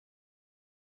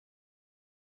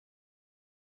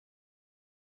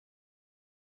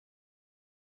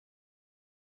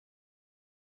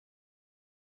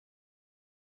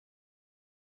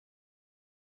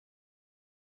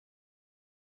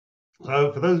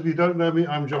So for those of you who don't know me,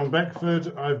 I'm John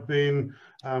Beckford. I've been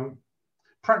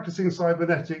practicing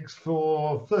cybernetics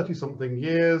for 30-something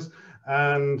years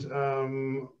and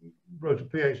wrote a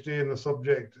PhD in the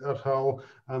subject at Hull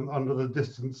under the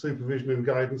distant supervision and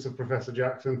guidance of Professor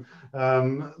Jackson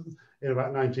in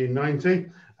about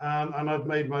 1990. And I've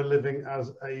made my living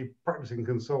as a practicing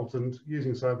consultant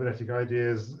using cybernetic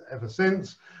ideas ever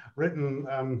since.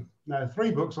 Written now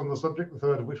 3 books on the subject, the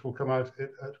third of which will come out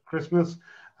at Christmas,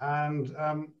 and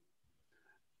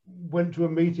went to a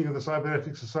meeting of the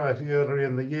Cybernetic Society earlier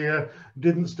in the year,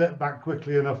 didn't step back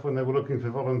quickly enough when they were looking for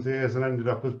volunteers, and ended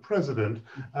up as president.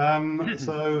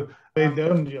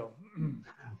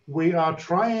 We are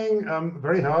trying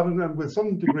very hard and with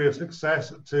some degree of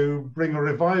success to bring a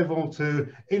revival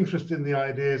to interest in the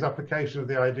ideas, application of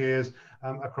the ideas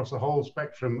across a whole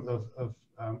spectrum of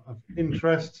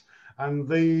interests. And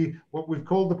what we've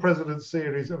called the President's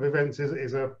Series of events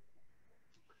is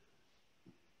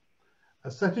a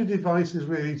set of devices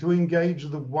really to engage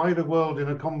the wider world in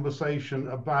a conversation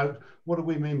about what do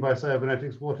we mean by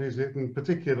cybernetics, what is it, and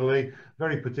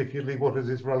very particularly, what is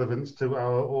its relevance to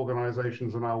our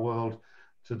organizations and our world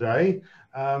today.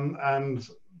 And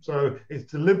so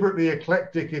it's deliberately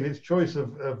eclectic in its choice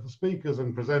of speakers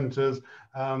and presenters,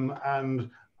 and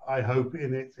I hope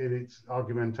in its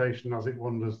argumentation as it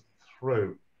wanders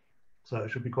through. So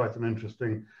it should be quite an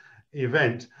interesting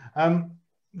event.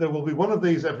 There will be one of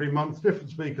these every month, different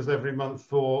speakers every month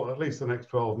for at least the next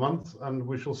 12 months, and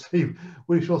we shall see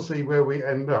where we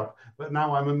end up. But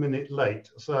now I'm a minute late,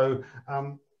 so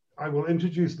I will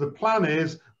introduce. The plan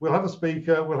is we'll have a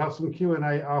speaker, we'll have some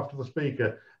Q&A after the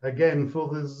speaker. Again, for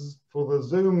the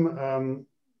Zoom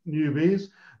newbies,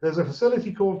 there's a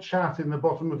facility called chat in the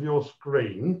bottom of your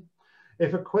screen.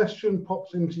 If a question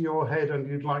pops into your head and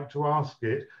you'd like to ask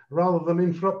it, rather than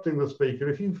interrupting the speaker,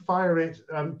 if you fire it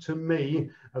to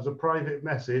me as a private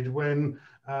message, when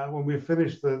we've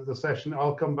finished the session,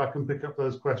 I'll come back and pick up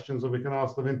those questions and we can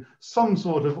ask them in some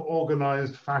sort of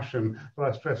organized fashion. But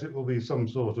I stress it will be some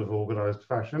sort of organized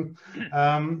fashion.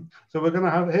 So we're going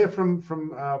to hear from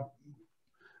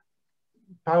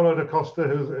Paolo Da Costa,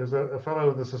 who's a fellow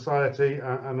of the Society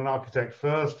and an architect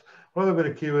first. We'll have a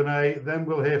bit of Q&A, then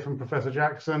we'll hear from Professor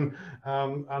Jackson,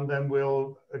 and then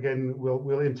we'll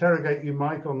interrogate you,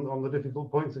 Mike, on the difficult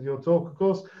points of your talk, of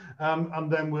course, and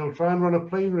then we'll try and run a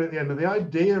plenary at the end. And the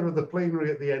idea of the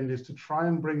plenary at the end is to try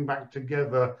and bring back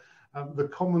together the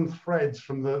common threads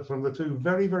from the 2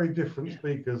 very, very different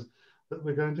speakers that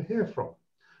we're going to hear from.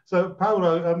 So,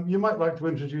 Paolo, you might like to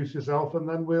introduce yourself, and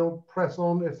then we'll press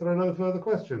on if there are no further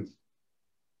questions.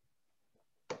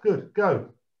 Good, go,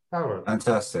 Paolo.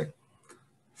 Fantastic.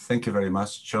 Thank you very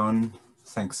much, John.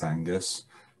 Thanks, Angus.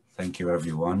 Thank you,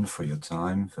 everyone, for your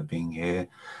time, for being here.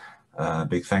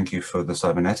 Big thank you for the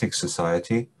Cybernetics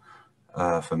Society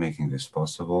for making this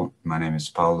possible. My name is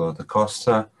Paolo Da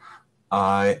Costa.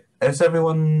 Is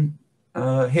everyone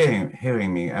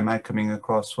hearing me? Am I coming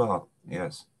across well?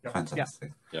 Yes, yep.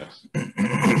 Fantastic. Yeah.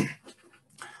 Yes.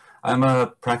 I'm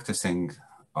a practicing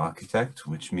architect,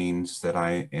 which means that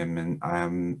I am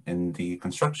in the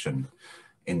construction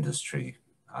industry.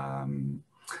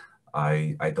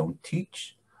 I don't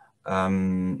teach.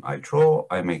 I draw,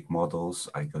 I make models,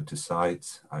 I go to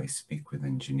sites, I speak with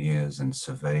engineers and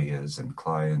surveyors and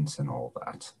clients and all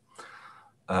that.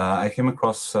 I came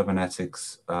across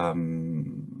cybernetics about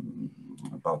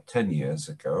 10 years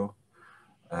ago,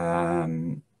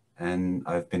 and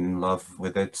I've been in love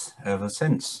with it ever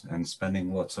since, and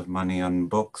spending lots of money on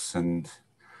books and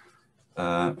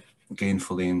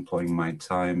gainfully employing my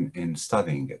time in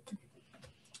studying it.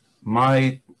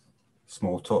 My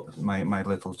small talk, my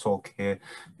little talk here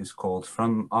is called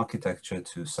From Architecture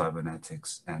to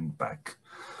Cybernetics and Back.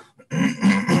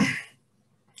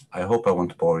 I hope I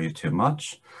won't bore you too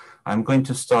much. I'm going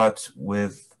to start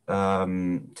with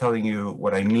telling you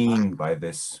what I mean by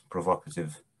this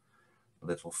provocative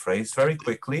little phrase very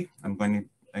quickly. I'm going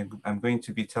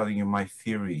to be telling you my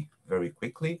theory very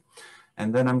quickly,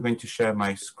 and then I'm going to share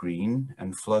my screen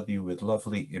and flood you with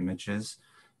lovely images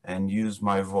and use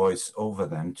my voice over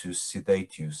them to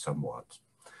sedate you somewhat,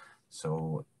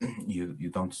 so you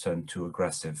don't turn too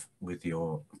aggressive with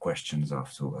your questions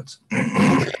afterwards.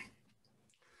 So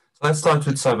let's start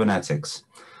with cybernetics.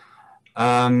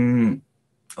 A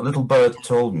little bird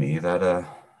told me that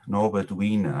Norbert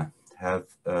Wiener had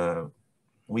a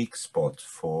weak spot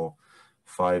for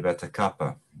Phi Beta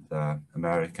Kappa, the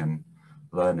American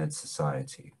Learned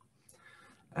Society.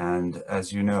 And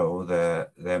as you know,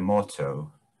 their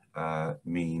motto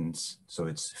means, so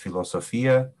it's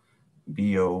Philosophia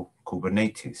Bio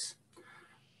Kubernetes,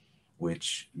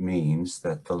 which means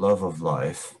that the love of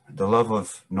life, the love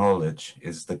of knowledge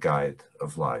is the guide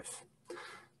of life.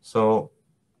 So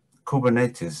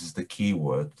Kubernetes is the key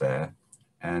word there,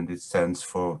 and it stands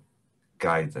for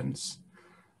guidance,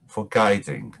 for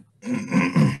guiding.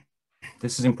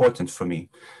 This is important for me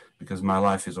because my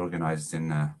life is organized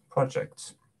in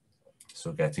projects.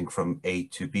 So getting from A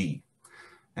to B.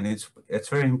 And it's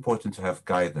very important to have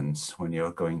guidance when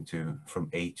you're going from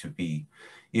A to B,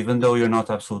 even though you're not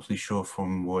absolutely sure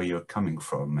from where you're coming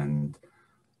from. And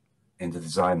in the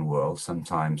design world,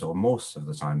 sometimes, or most of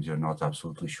the times, you're not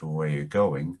absolutely sure where you're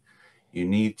going. You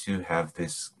need to have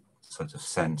this sort of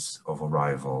sense of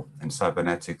arrival, and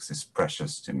cybernetics is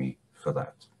precious to me for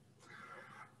that.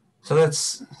 So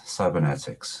that's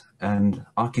cybernetics. And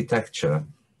architecture,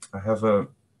 I have a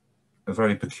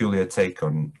very peculiar take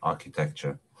on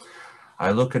architecture. I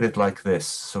look at it like this.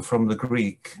 So from the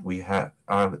Greek,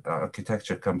 our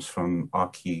architecture comes from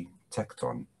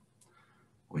architecton,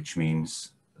 which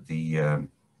means the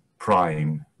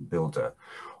prime builder,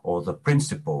 or the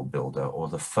principal builder, or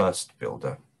the first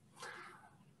builder.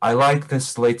 I like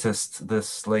this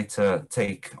later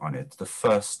take on it, the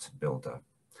first builder,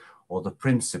 or the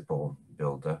principal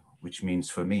builder, which means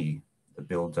for me, the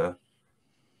builder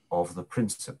of the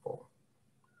principle.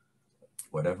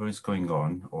 Whatever is going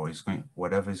on, or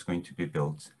whatever is going to be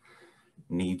built,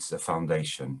 needs a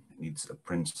foundation, needs a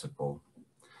principle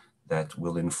that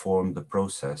will inform the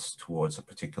process towards a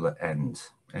particular end.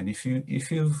 And if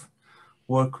you've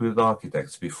worked with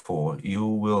architects before, you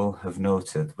will have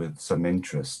noted with some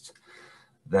interest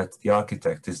that the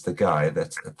architect is the guy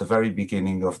that at the very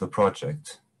beginning of the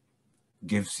project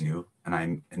gives you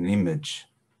an image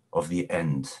of the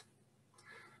end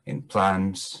in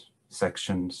plans,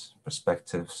 sections,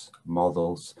 perspectives,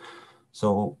 models.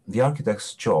 So the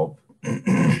architect's job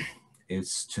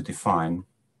is to define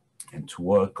and to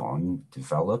work on,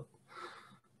 develop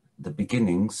the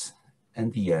beginnings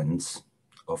and the ends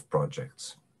of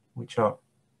projects, which are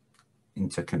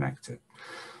interconnected.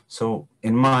 So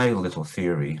in my little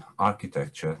theory,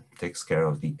 architecture takes care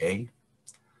of the A,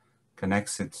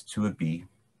 connects it to a B,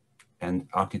 and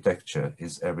architecture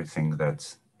is everything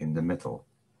that's in the middle.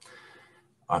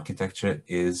 Architecture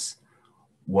is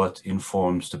what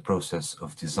informs the process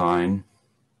of design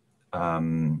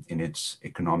in its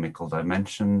economical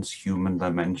dimensions, human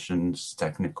dimensions,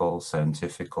 technical,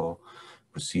 scientific,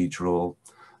 procedural,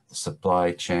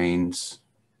 supply chains,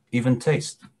 even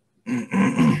taste.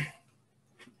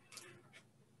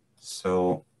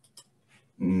 So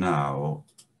now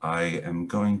I am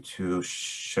going to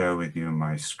share with you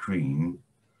my screen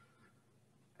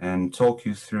and talk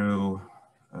you through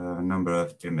a number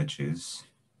of images.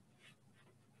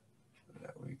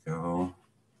 There we go.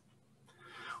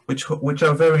 Which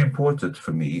are very important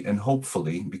for me, and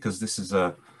hopefully, because this is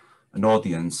an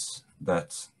audience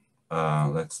that,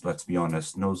 let's be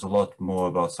honest, knows a lot more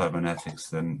about cybernetics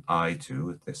than I do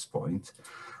at this point,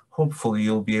 hopefully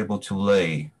you'll be able to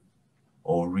lay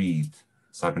or read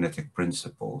cybernetic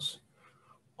principles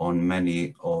on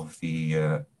many of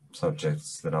the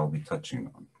subjects that I'll be touching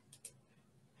on.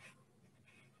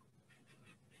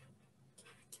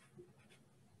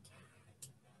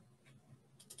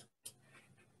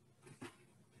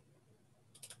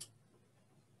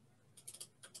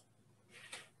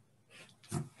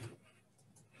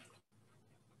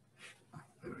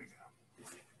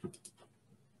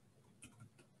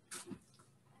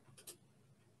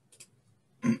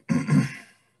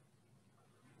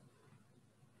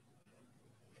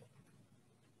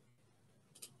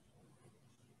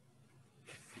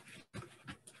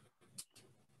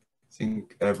 I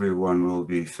think everyone will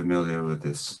be familiar with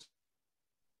this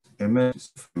image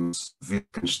from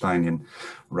Wittgensteinian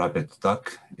rabbit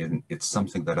duck. It's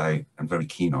something that I am very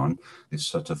keen on, this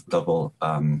sort of double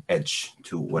edge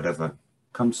to whatever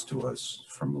comes to us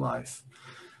from life.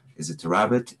 Is it a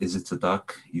rabbit? Is it a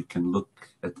duck? You can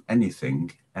look at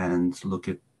anything and look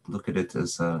at it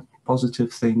as a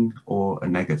positive thing or a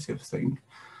negative thing.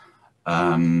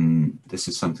 This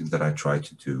is something that I try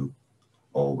to do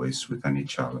always with any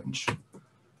challenge.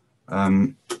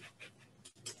 There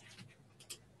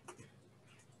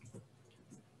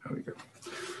we go.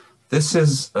 This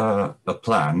is a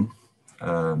plan,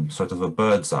 sort of a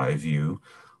bird's eye view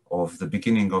of the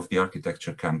beginning of the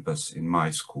architecture campus in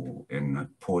my school in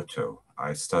Porto.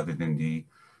 I studied in the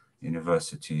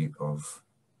University of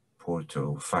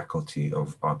Porto Faculty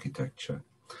of Architecture.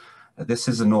 This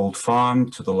is an old farm.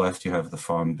 To the left, you have the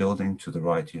farm building. To the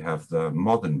right, you have the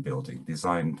modern building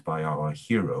designed by our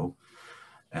hero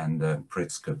and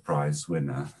Pritzker Prize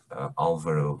winner,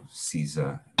 Álvaro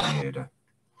César Vieira.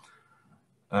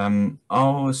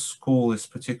 Our school is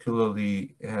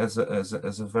particularly, has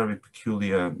a very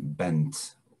peculiar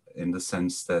bent in the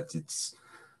sense that it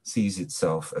sees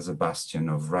itself as a bastion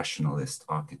of rationalist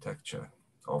architecture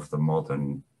of the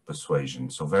modern persuasion.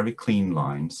 So very clean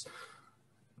lines,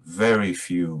 very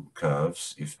few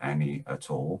curves, if any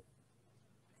at all.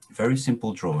 Very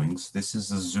simple drawings. This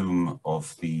is a zoom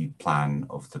of the plan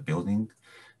of the building.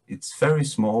 It's very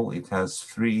small. It has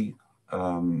 3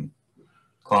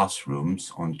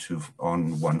 classrooms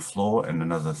on one floor and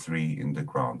another 3 in the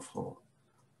ground floor.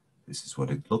 This is what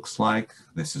it looks like.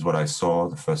 This is what I saw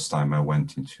the first time I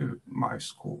went into my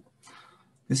school.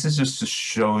 This is just to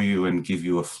show you and give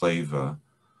you a flavor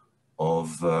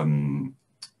of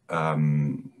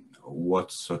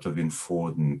what sort of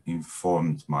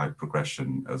informed my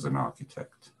progression as an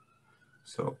architect.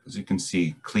 So as you can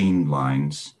see, clean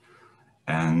lines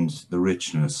and the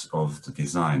richness of the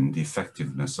design, the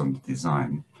effectiveness on the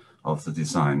design of the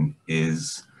design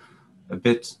is a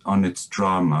bit on its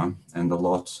drama and a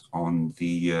lot on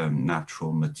the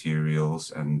natural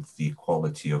materials and the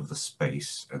quality of the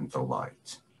space and the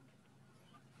light.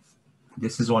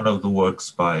 This is one of the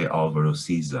works by Álvaro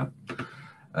Siza.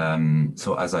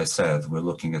 So as I said, we're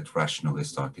looking at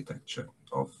rationalist architecture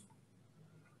of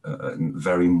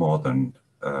very modern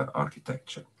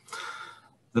architecture.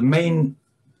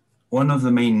 One of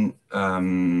the main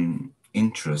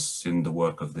interests in the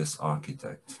work of this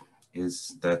architect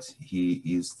is that he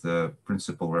is the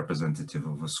principal representative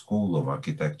of a school of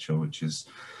architecture which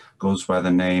goes by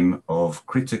the name of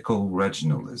critical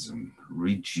regionalism,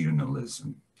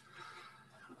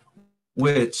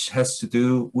 which has to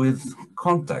do with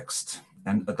context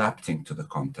and adapting to the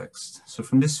context. So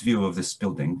from this view of this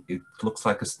building, it looks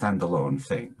like a standalone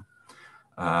thing,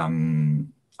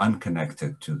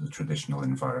 unconnected to the traditional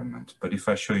environment. But if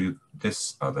I show you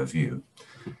this other view,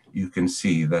 you can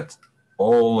see that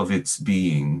all of its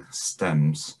being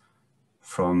stems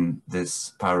from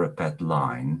this parapet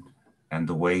line and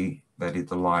the way that it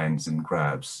aligns and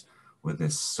grabs with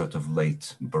this sort of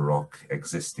late Baroque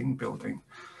existing building.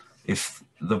 If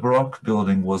the Baroque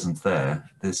building wasn't there,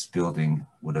 this building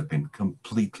would have been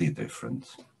completely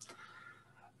different.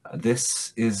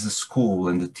 This is a school,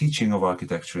 and the teaching of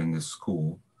architecture in this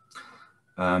school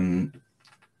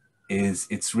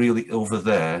it's really over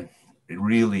there.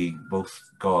 Really,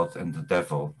 both God and the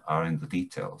devil are in the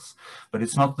details, but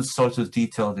it's not the sort of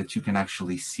detail that you can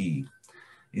actually see.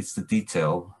 It's the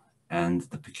detail and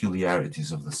the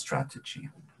peculiarities of the strategy,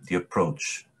 the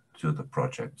approach to the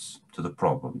projects, to the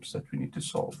problems that we need to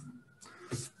solve.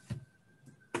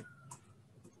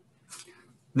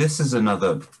 This is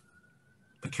another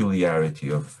peculiarity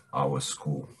of our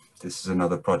school. This is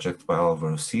another project by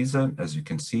Álvaro Siza. As you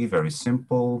can see, very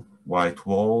simple, white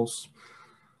walls.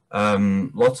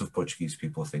 Lots of Portuguese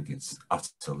people think it's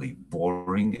utterly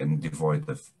boring and devoid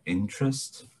of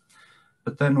interest.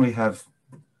 But then we have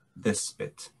this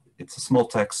bit. It's a small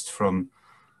text from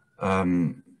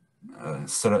the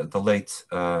late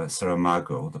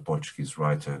Saramago, the Portuguese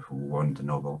writer who won the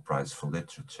Nobel Prize for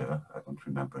Literature. I don't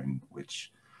remember in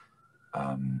which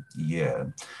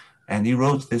year. And he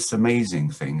wrote this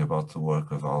amazing thing about the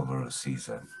work of Álvaro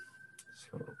Siza.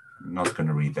 So I'm not going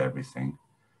to read everything.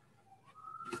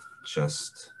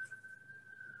 Just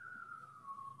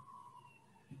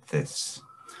this.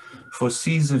 For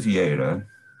Siza Vieira,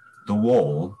 the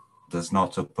wall does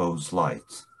not oppose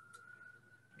light.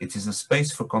 It is a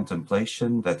space for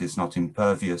contemplation that is not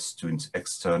impervious to its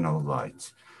external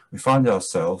light. We find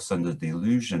ourselves under the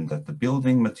illusion that the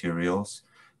building materials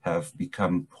have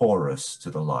become porous to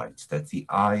the light, that the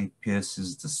eye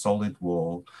pierces the solid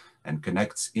wall and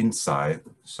connects inside,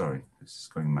 sorry, this is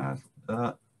going mad,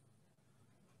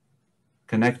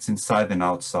 connects inside and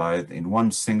outside in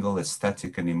one single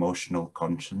aesthetic and emotional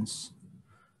conscience,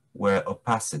 where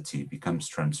opacity becomes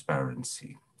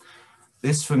transparency.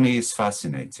 This for me is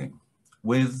fascinating.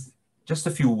 With just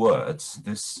a few words,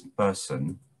 this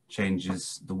person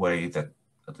changes the way that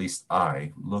at least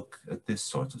I look at this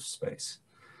sort of space.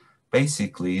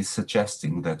 Basically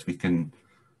suggesting that we can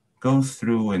go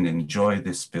through and enjoy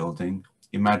this building,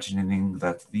 imagining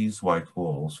that these white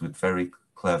walls with very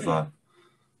clever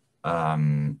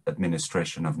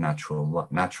administration of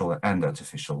natural and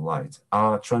artificial light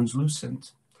are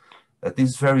translucent, that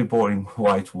these very boring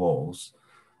white walls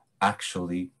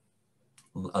actually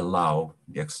allow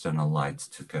the external light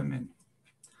to come in.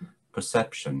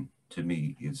 Perception, to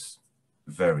me, is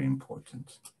very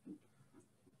important.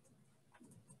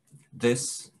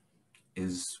 This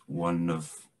is one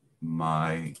of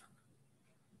my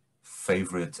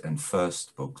favorite and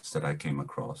first books that I came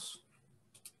across.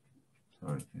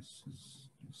 Sorry,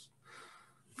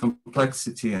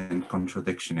 complexity and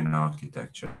contradiction in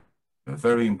architecture are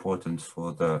very important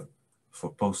for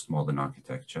postmodern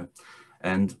architecture.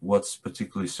 And what's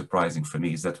particularly surprising for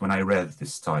me is that when I read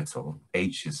this title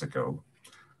ages ago,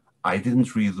 I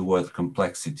didn't read the word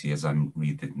complexity as I'm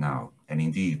reading it now. And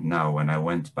indeed, now when I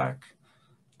went back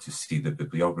to see the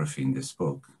bibliography in this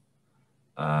book,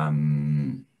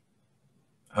 Herbert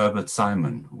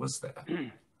Simon was there.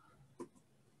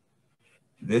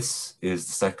 This is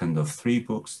the second of 3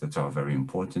 books that are very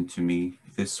important to me.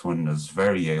 This one is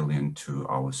very alien to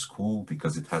our school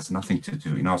because it has nothing to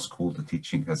do, in our school, the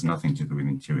teaching has nothing to do with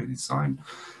interior design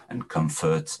and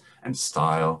comfort and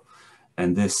style.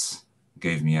 And this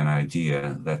gave me an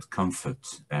idea that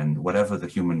comfort and whatever the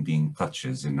human being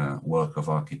touches in a work of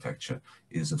architecture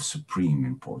is of supreme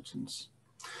importance.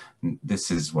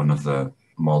 This is one of the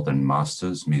modern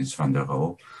masters, Mies van der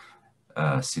Rohe,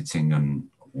 sitting on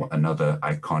another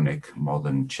iconic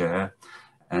modern chair.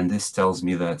 And this tells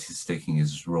me that he's taking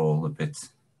his role a bit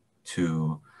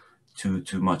too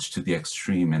much to the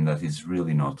extreme and that he's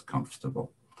really not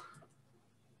comfortable.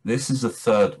 This is the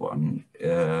third one.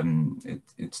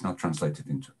 It's not translated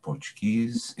into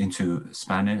Portuguese, into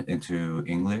Spanish, into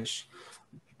English.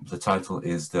 The title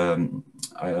is the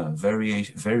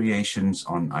Variations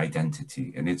on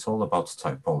Identity, and it's all about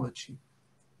typology.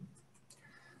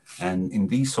 And in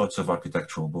these sorts of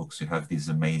architectural books, you have these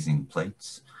amazing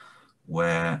plates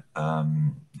where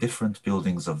different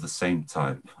buildings of the same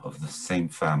type, of the same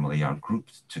family, are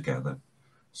grouped together.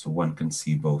 So one can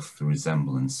see both the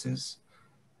resemblances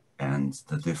and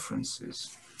the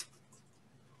differences.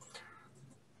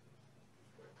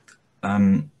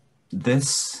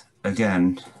 This,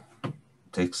 again,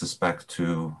 takes us back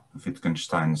to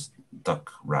Wittgenstein's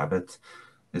Duck Rabbit.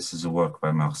 This is a work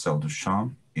by Marcel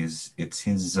Duchamp. It's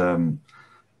his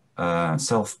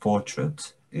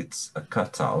self-portrait. It's a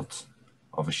cutout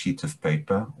of a sheet of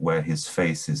paper where his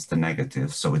face is the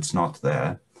negative, so it's not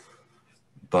there.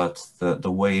 But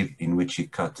the way in which he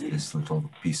cut this little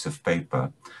piece of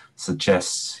paper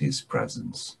suggests his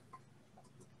presence.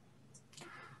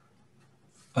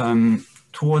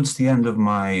 Towards the end of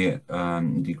my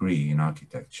degree in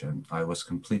architecture, I was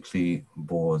completely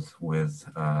bored with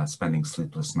spending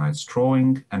sleepless nights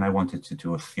drawing, and I wanted to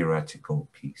do a theoretical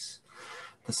piece.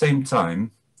 At the same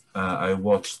time, I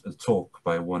watched a talk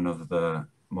by one of the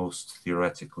most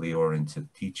theoretically oriented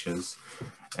teachers,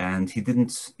 and he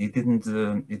didn't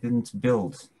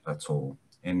build at all.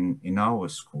 In our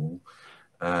school,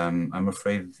 I'm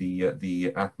afraid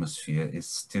the atmosphere is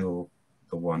still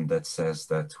the one that says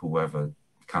that whoever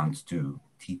can't do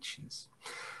teaches.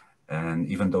 And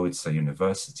even though it's a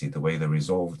university, the way they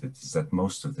resolved it is that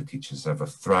most of the teachers have a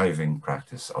thriving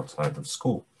practice outside of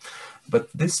school. But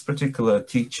this particular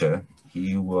teacher,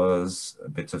 he was a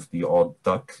bit of the odd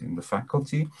duck in the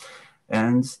faculty.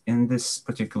 And in this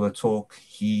particular talk,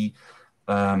 he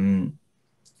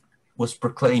was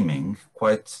proclaiming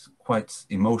quite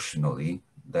emotionally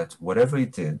that whatever he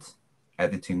did,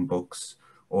 editing books,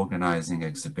 organizing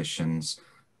exhibitions,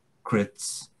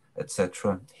 crits,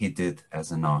 etc., he did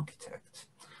as an architect.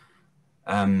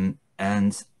 And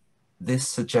this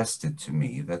suggested to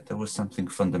me that there was something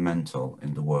fundamental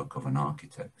in the work of an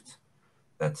architect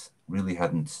that really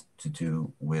hadn't to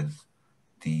do with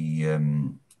the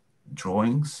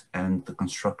drawings and the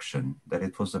construction, that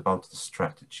it was about the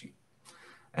strategy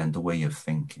and the way of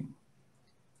thinking.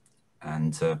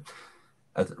 And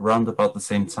at around about the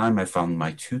same time, I found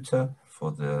my tutor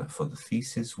for the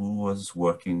thesis, who was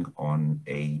working on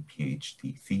a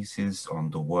PhD thesis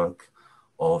on the work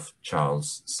of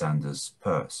Charles Sanders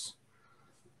Peirce,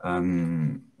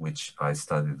 which I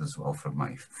studied as well for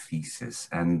my thesis.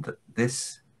 And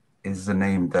this is the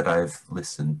name that I've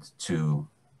listened to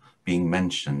being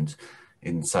mentioned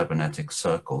in cybernetic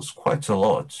circles quite a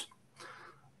lot,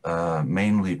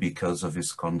 mainly because of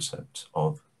his concept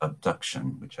of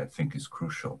abduction, which I think is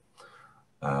crucial.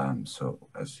 So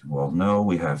as you all know,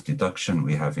 we have deduction,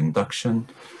 we have induction,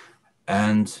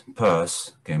 and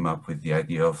Peirce came up with the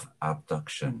idea of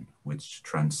abduction, which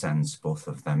transcends both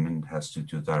of them and has to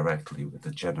do directly with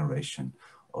the generation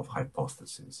of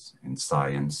hypotheses in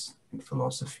science, in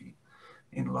philosophy,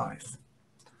 in life.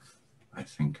 I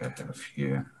think I have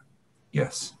here,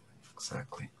 yes,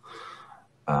 exactly.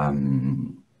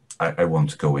 I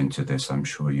won't go into this, I'm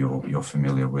sure you're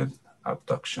familiar with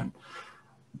abduction.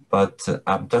 But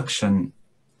abduction,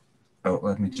 oh,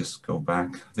 let me just go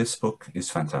back. This book is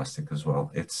fantastic as well.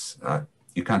 It's,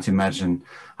 you can't imagine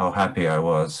how happy I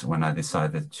was when I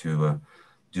decided to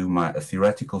do a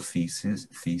theoretical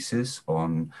thesis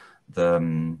on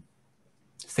the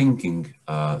thinking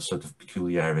sort of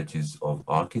peculiarities of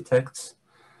architects.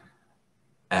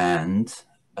 and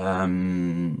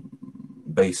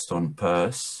based on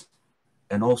Peirce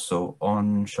and also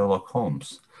on Sherlock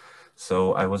Holmes.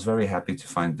 So I was very happy to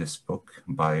find this book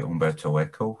by Umberto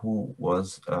Eco, who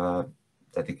was a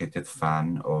dedicated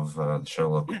fan of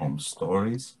Sherlock Holmes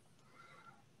stories.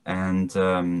 And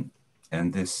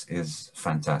this is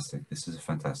fantastic. This is a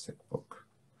fantastic book.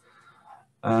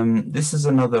 This is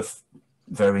another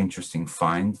very interesting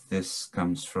find. This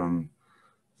comes from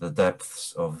the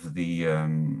depths of the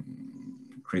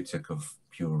Critic of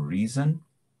Pure Reason,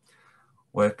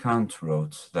 where Kant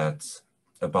wrote that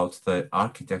about the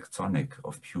architectonic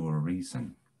of pure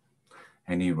reason.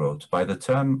 And he wrote, by the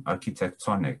term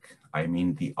architectonic, I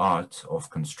mean the art of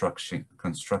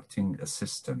constructing a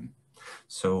system.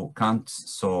 So Kant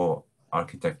saw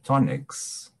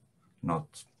architectonics,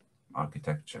 not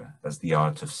architecture, as the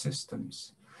art of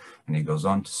systems. And he goes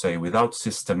on to say, without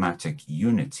systematic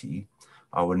unity,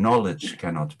 our knowledge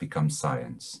cannot become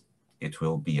science. It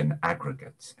will be an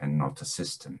aggregate and not a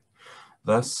system.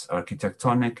 Thus,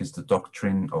 architectonic is the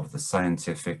doctrine of the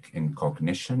scientific in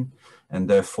cognition, and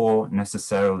therefore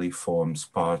necessarily forms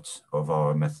part of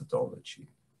our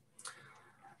methodology.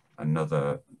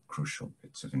 Another crucial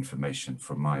bit of information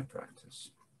from my practice.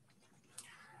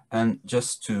 And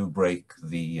just to break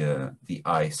the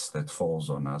ice that falls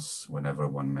on us whenever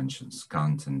one mentions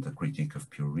Kant and the Critique of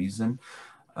Pure Reason,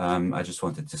 I just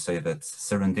wanted to say that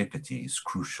serendipity is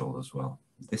crucial as well.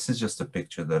 This is just a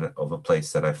picture of a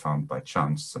place that I found by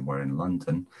chance somewhere in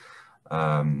London,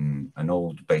 an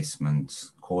old basement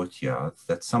courtyard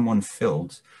that someone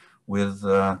filled with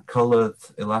colored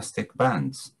elastic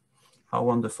bands. How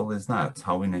wonderful is that?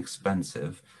 How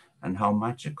inexpensive and how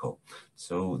magical.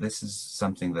 So this is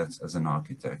something that as an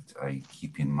architect I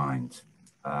keep in mind.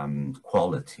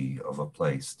 Quality of a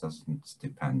place doesn't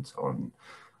depend on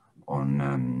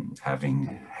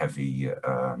having heavy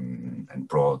and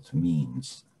broad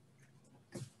means.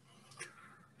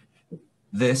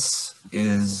 This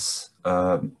is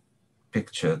a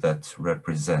picture that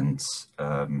represents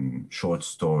short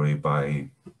story by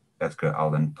Edgar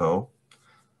Allan Poe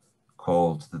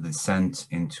called The Descent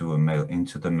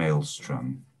into the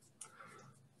Maelstrom.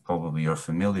 Probably you're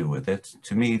familiar with it.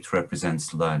 To me, it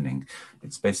represents learning.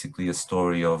 It's basically a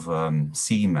story of a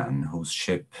seaman whose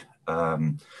ship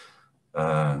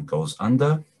goes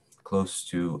under, close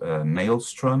to a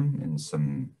maelstrom in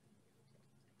some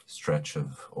stretch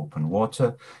of open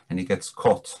water, and he gets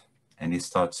caught and he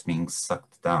starts being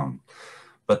sucked down.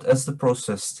 But as the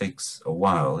process takes a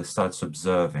while, he starts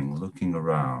observing, looking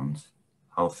around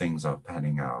how things are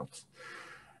panning out,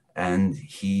 and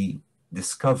he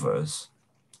discovers,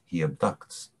 he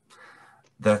abducts,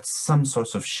 that some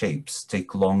sorts of shapes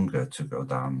take longer to go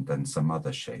down than some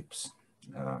other shapes.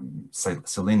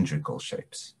 Cylindrical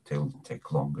shapes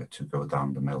take longer to go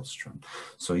down the maelstrom.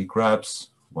 So he grabs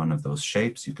one of those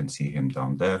shapes. You can see him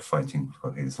down there fighting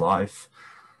for his life.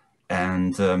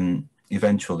 And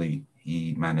eventually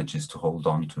he manages to hold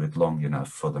on to it long enough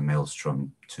for the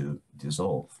maelstrom to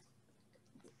dissolve.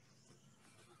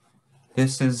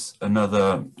 This is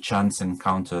another chance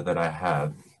encounter that I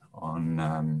had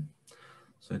on,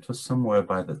 so it was somewhere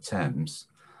by the Thames,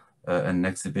 an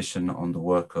exhibition on the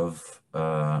work of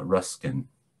Ruskin.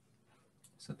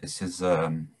 So this is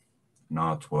an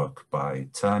artwork by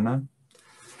Turner.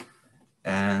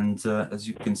 And as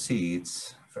you can see,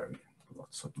 it's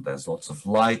there's lots of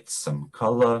light, some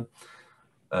color.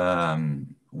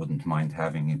 Wouldn't mind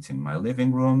having it in my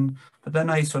living room. But then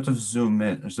I sort of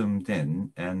zoomed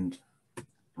in and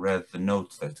read the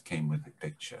note that came with the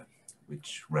picture,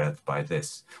 which read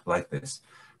like this.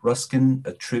 Ruskin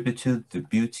attributed the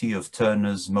beauty of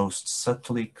Turner's most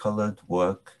subtly colored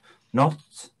work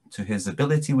not to his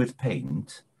ability with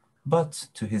paint, but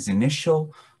to his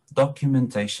initial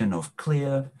documentation of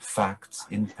clear facts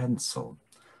in pencil.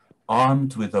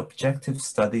 Armed with objective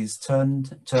studies,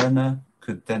 Turner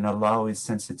could then allow his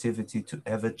sensitivity to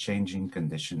ever-changing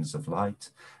conditions of light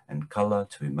and color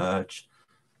to emerge,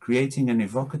 creating an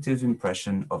evocative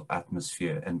impression of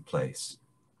atmosphere and place.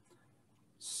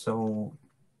 So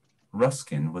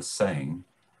Ruskin was saying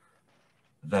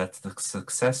that the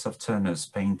success of Turner's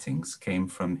paintings came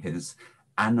from his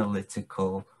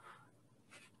analytical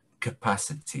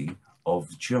capacity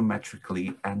of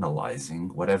geometrically analyzing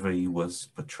whatever he was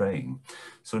portraying.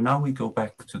 So now we go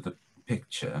back to the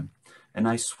picture, and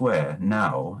I swear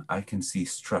now I can see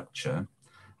structure,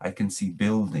 I can see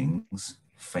buildings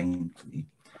faintly,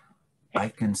 I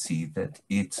can see that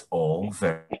it's all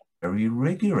very, very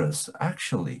rigorous,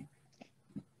 actually.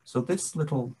 So this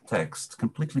little text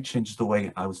completely changed the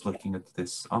way I was looking at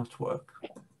this artwork.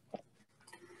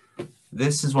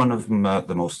 This is one of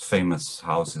the most famous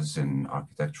houses in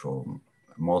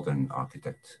modern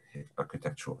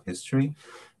architectural history.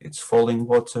 It's Falling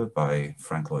Water by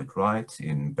Frank Lloyd Wright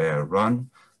in Bear Run,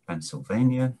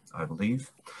 Pennsylvania, I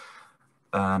believe.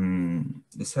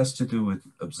 This has to do with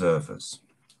observers.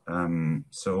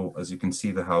 So as you can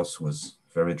see, the house was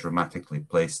very dramatically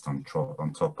placed on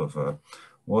top of a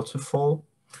waterfall.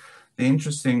 The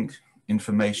interesting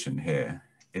information here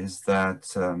is that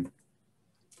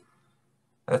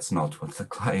that's not what the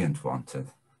client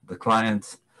wanted. The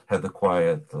client had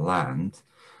acquired the land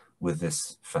with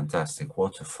this fantastic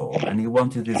waterfall, and he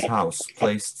wanted his house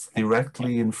placed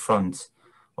directly in front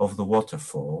of the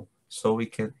waterfall so he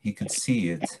could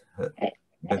see it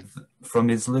from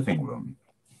his living room.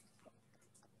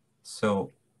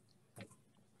 So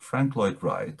Frank Lloyd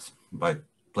Wright, by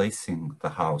placing the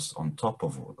house on top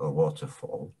of a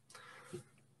waterfall,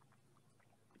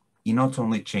 he not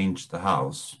only changed the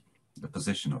house, the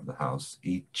position of the house,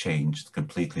 he changed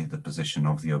completely the position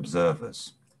of the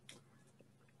observers.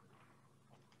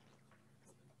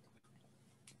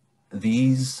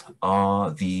 These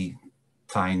are the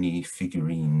tiny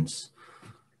figurines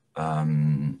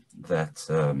that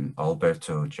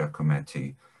Alberto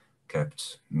Giacometti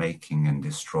kept making and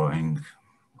destroying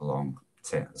along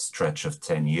a stretch of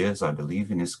 10 years, I believe,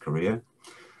 in his career.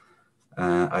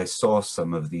 I saw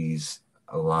some of these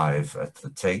alive at the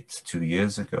Tate 2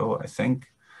 years ago, I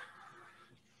think.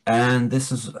 And this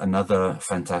is another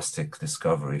fantastic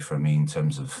discovery for me in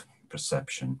terms of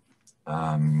perception.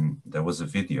 There was a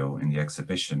video in the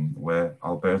exhibition where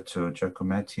Alberto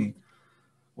Giacometti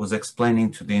was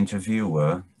explaining to the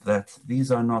interviewer that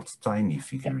these are not tiny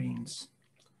figurines.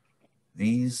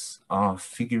 These are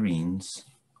figurines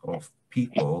of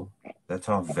people that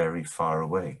are very far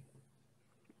away.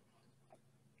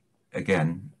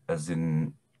 Again, as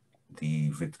in the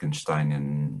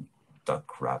Wittgensteinian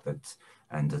duck rabbit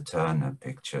and the Turner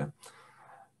picture,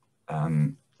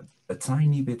 a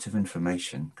tiny bit of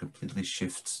information completely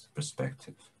shifts the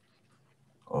perspective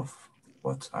of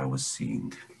what I was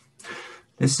seeing.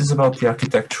 This is about the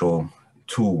architectural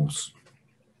tools.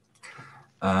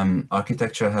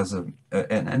 Architecture has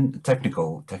and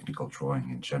technical drawing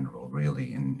in general,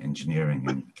 really, in engineering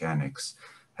and mechanics,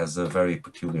 has a very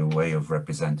peculiar way of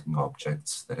representing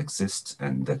objects that exist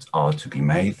and that are to be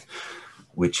made,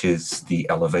 which is the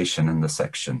elevation and the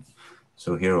section.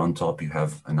 So here on top, you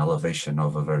have an elevation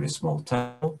of a very small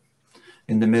temple.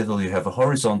 In the middle, you have a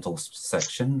horizontal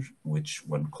section, which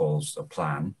one calls a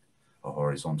plan, a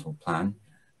horizontal plan.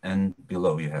 And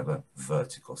below, you have a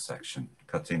vertical section,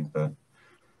 cutting the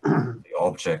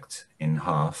object in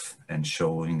half and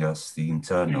showing us the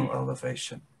internal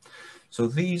elevation. So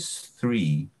these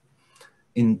three,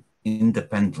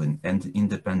 independently,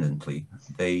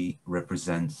 they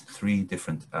represent three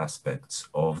different aspects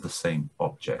of the same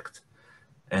object.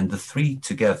 And the three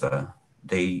together,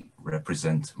 they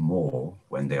represent more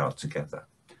when they are together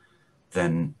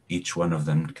than each one of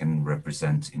them can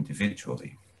represent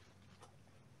individually.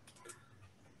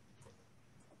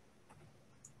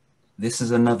 This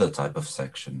is another type of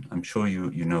section. I'm sure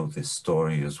you know this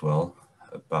story as well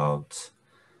about,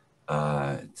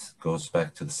 it goes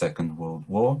back to the Second World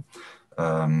War.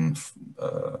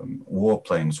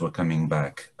 Warplanes were coming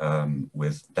back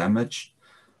with damage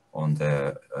on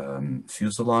their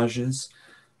fuselages,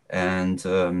 and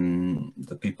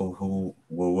the people who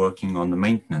were working on the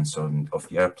maintenance of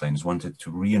the airplanes wanted to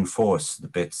reinforce the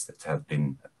bits that had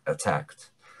been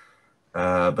attacked.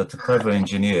 But the clever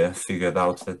engineer figured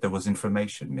out that there was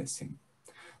information missing,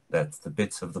 that the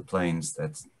bits of the planes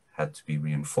that had to be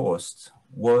reinforced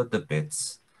were the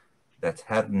bits that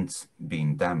hadn't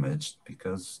been damaged,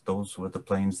 because those were the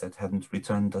planes that hadn't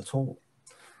returned at all.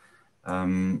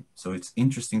 So it's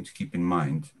interesting to keep in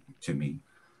mind, to me,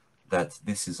 that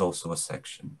this is also a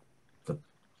section.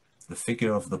 The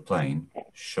figure of the plane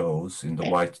shows, in the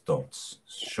white dots,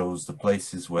 shows the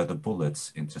places where the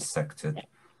bullets intersected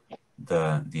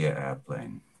the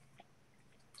airplane.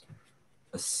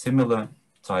 A similar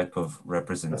type of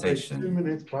representation. 2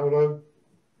 minutes, Paolo.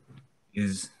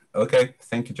 Is, okay,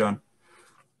 thank you, John.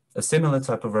 A similar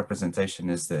type of representation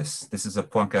is this. This is a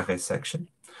Poincaré section.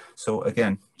 So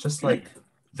again, just like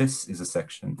this is a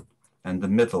section and the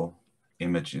middle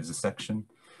image is a section,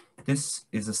 this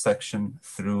is a section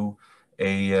through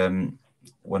a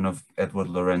one of Edward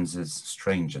Lorenz's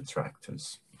strange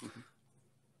attractors.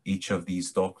 Each of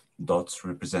these dots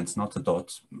represents not a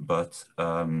dot, but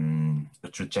a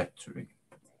trajectory.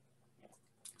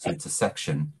 So it's a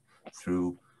section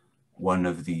through one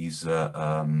of these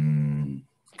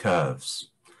curves.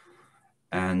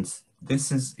 And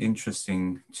this is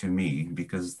interesting to me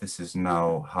because this is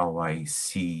now how I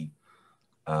see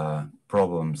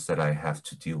problems that I have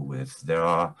to deal with.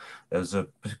 There's a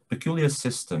peculiar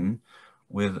system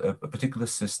with a particular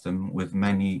system with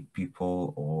many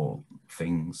people or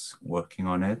things working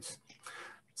on it.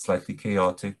 Slightly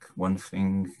chaotic. One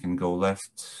thing can go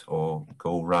left or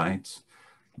go right,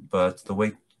 but the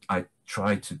way I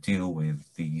try to deal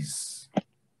with these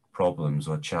problems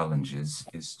or challenges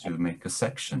is to make a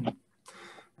section,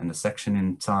 and a section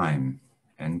in time,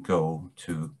 and go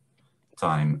to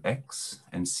time X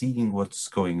and seeing what's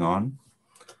going on.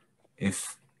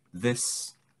 If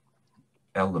this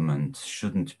element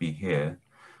shouldn't be here,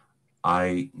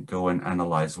 I go and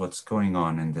analyze what's going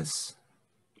on in this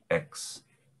X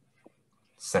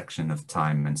section of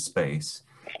time and space,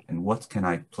 and what can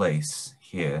I place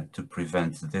here to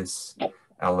prevent this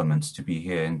element to be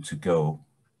here and to go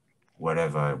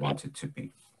wherever I want it to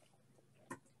be.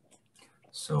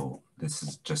 So this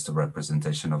is just a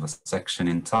representation of a section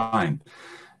in time,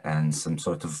 and some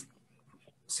sort of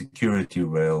security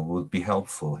rail would be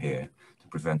helpful here to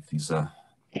prevent these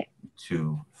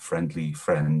two friendly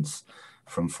friends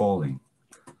from falling.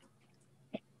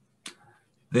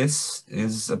 This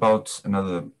is about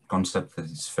another concept that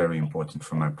is very important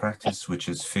for my practice, which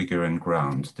is figure and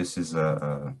ground. This is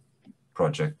a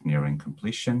project nearing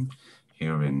completion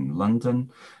here in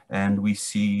London, and we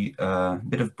see a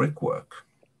bit of brickwork.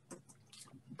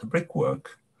 The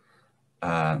brickwork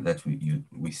that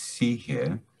we see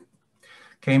here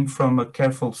came from a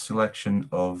careful selection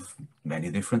of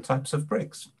many different types of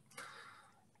bricks.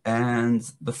 And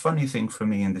the funny thing for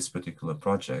me in this particular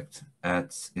project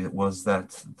it was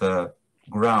that the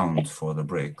ground for the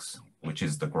bricks, which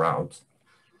is the grout,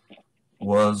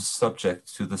 was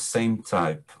subject to the same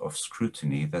type of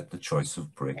scrutiny that the choice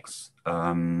of bricks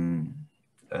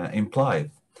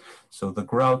implied. So the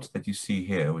grout that you see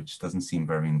here, which doesn't seem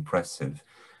very impressive,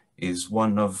 is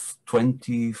one of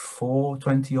 20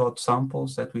 odd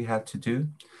samples that we had to do.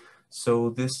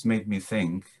 So this made me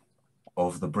think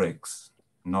of the bricks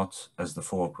not as the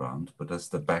foreground, but as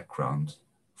the background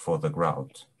for the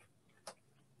grout,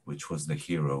 which was the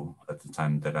hero at the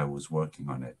time that I was working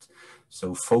on it.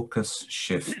 So focus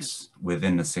shifts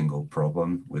within a single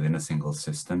problem, within a single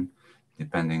system,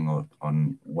 depending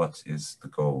on what is the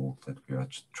goal that we are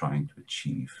trying to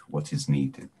achieve, what is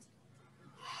needed.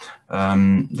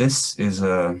 This is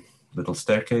a little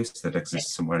staircase that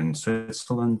exists somewhere in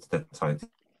Switzerland that I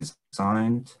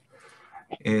designed.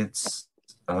 It's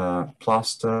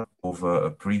plaster over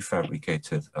a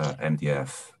prefabricated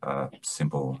MDF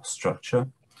simple structure.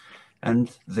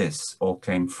 And this all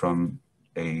came from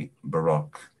a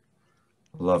Baroque,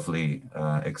 lovely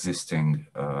existing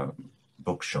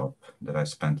bookshop that I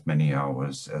spent many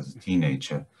hours as a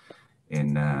teenager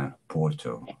in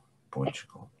Porto,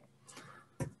 Portugal.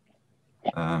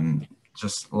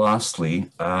 Just lastly,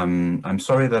 I'm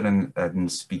sorry that I didn't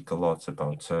speak a lot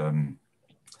about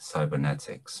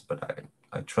cybernetics, but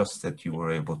I trust that you were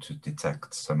able to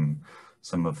detect some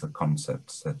of the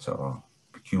concepts that are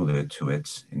peculiar to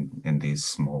it in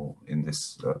this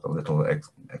little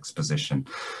exposition.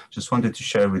 Just wanted to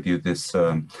share with you this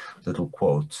little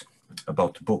quote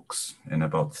about books and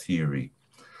about theory.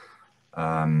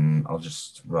 I'll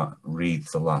just read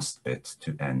the last bit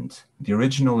to end. The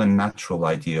original and natural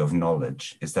idea of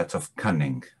knowledge is that of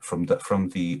cunning from the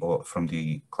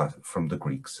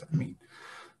Greeks, I mean.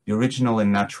 The original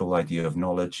and natural idea of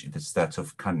knowledge is that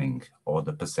of cunning, or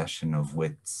the possession of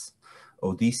wits.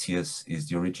 Odysseus is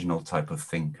the original type of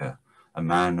thinker, a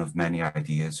man of many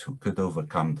ideas who could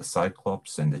overcome the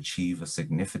Cyclops and achieve a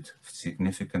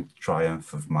significant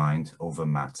triumph of mind over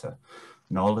matter.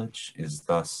 Knowledge is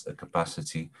thus a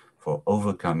capacity for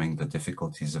overcoming the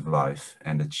difficulties of life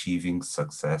and achieving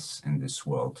success in this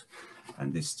world.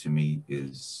 And this, to me,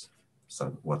 is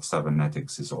what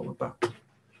cybernetics is all about.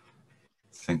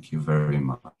 Thank you very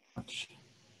much.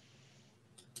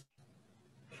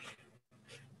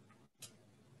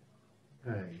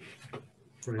 Okay.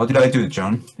 How did I do,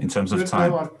 John, in terms of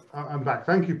time? No, I'm back.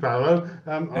 Thank you, Paolo.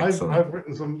 I've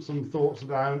written some thoughts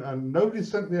down, and nobody's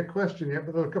sent me a question yet,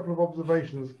 but there are a couple of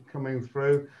observations coming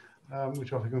through,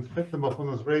 which I can pick them up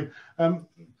on the screen.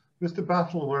 Mr.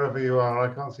 Battle, wherever you are,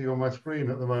 I can't see you on my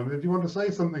screen at the moment. Did you want to say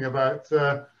something about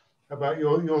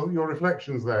your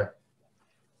reflections there?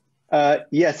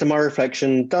 Yes, and my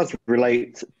reflection does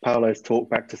relate Paolo's talk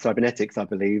back to cybernetics, I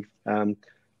believe,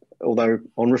 although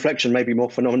on reflection, maybe more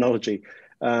phenomenology.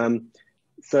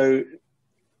 So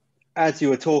as you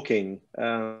were talking,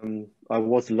 I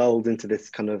was lulled into this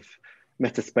kind of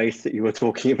meta space that you were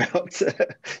talking about.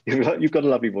 You've got a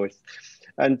lovely voice.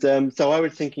 And so I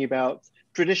was thinking about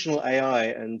traditional AI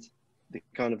and the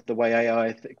kind of the way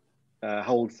AI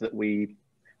holds that we're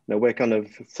kind of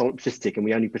solipsistic and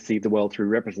we only perceive the world through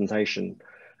representation.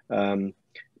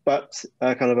 But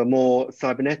kind of a more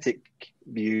cybernetic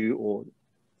view or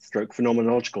stroke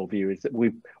phenomenological view is that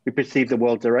we perceive the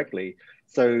world directly.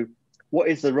 So what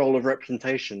is the role of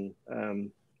representation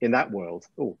in that world?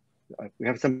 Oh, we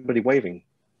have somebody waving.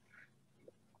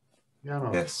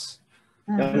 Janos. Yes.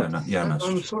 Janos.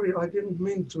 I'm sorry, I didn't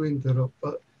mean to interrupt,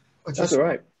 but I just That's all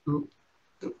right. want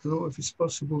to know if it's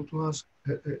possible to ask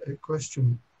a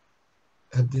question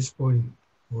at this point.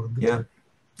 Or Yeah,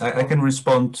 I can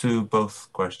respond to both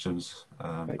questions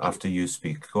after you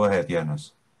speak. Go ahead,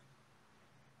 Janos.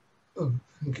 Oh,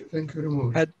 thank you very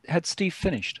much. Had Steve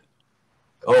finished?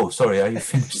 Oh, sorry, are you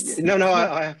finished? No,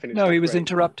 I have finished. No, he was Great.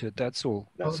 interrupted, that's all.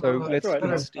 No, So let's right.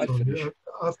 let Steve finish.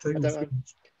 After you finish.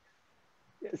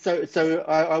 So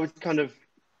I was kind of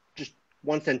just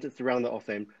one sentence to round that off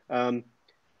then.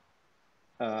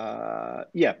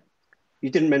 Yeah, you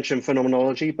didn't mention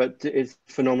phenomenology, but is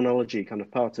phenomenology kind of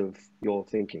part of your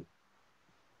thinking?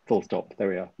 Full stop. There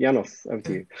we are. Janos, over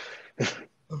to you.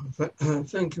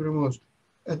 Thank you very much.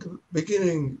 At the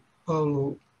beginning,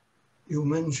 Paolo, you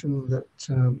mentioned that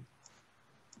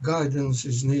guidance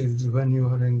is needed when you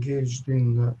are engaged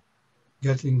in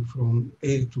getting from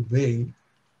A to B,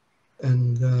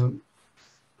 and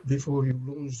before you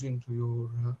launch into your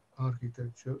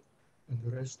architecture and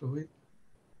the rest of it.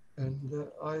 And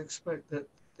I expect that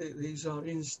these are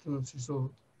instances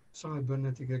of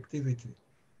cybernetic activity.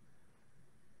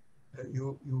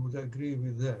 You would agree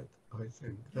with that, I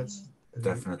think. That's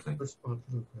Definitely. the first part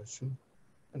of the question.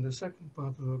 And the second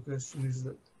part of the question is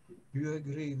that you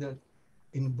agree that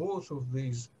in both of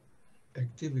these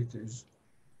activities,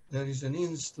 there is an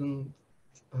instant,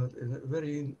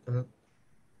 very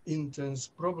intense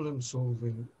problem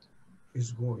solving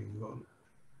is going on.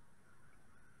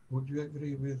 Would you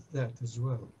agree with that as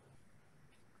well?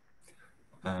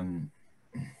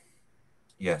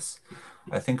 Yes,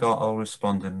 I think I'll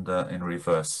respond in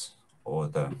reverse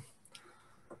order.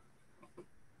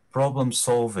 Problem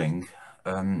solving.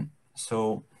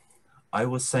 So I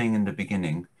was saying in the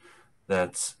beginning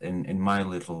that in my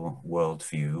little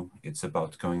worldview, it's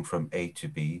about going from A to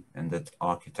B, and that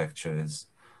architecture is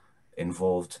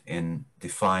involved in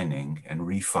defining and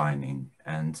refining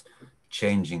and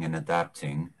changing and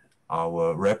adapting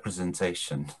our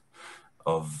representation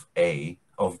of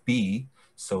B,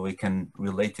 so we can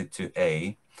relate it to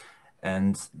A,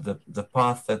 and the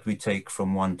path that we take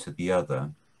from one to the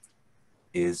other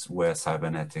is where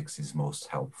cybernetics is most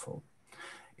helpful.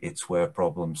 It's where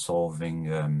problem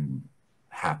solving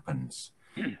happens,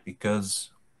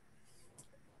 because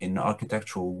in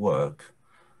architectural work,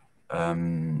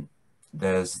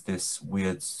 there's this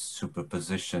weird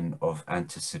superposition of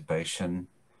anticipation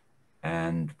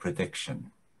and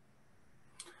prediction.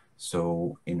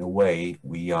 So in a way,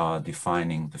 we are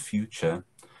defining the future,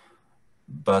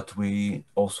 but we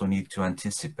also need to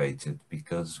anticipate it,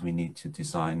 because we need to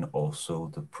design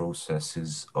also the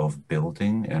processes of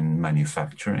building and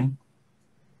manufacturing.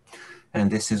 And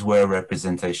this is where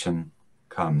representation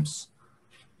comes.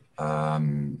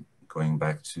 Going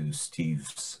back to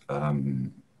Steve's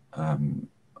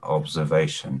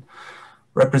observation,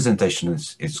 representation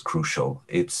is crucial.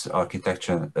 It's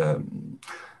architecture.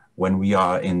 When we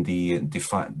are in the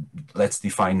let's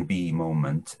define B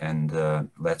moment and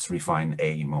let's refine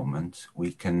A moment,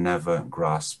 we can never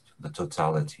grasp the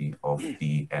totality of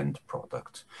the end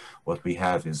product. What we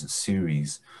have is a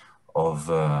series of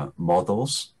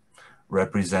models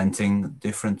representing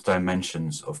different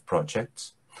dimensions of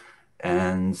projects.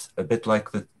 And a bit like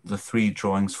the three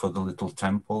drawings for the little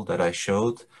temple that I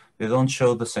showed, they don't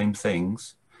show the same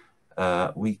things.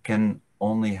 We can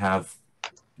only have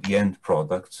the end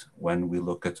product when we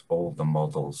look at all the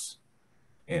models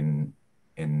in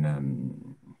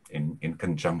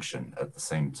conjunction at the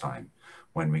same time,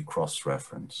 when we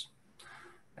cross-reference.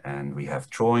 And we have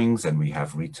drawings, and we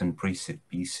have written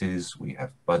pieces, we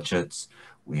have budgets,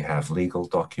 we have legal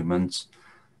documents,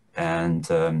 and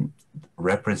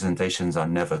representations are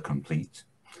never complete.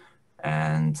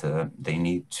 And they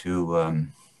need to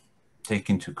take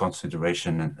into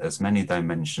consideration as many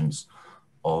dimensions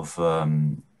of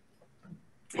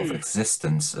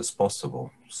existence as possible: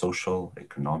 social,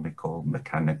 economical,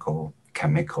 mechanical,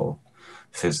 chemical,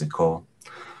 physical.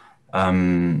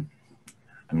 I'm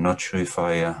not sure if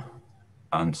I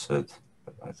answered,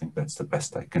 but I think that's the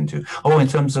best I can do. Oh, in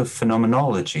terms of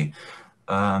phenomenology,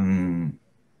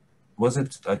 was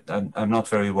it? I'm not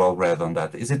very well read on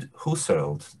that. Is it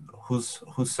Husserl?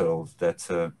 Husserl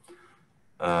that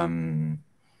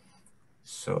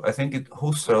So I think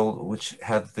Husserl, which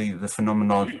had the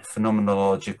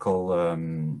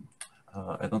phenomenological,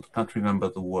 can't remember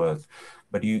the word,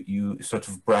 but you sort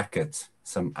of bracket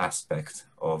some aspect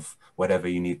of whatever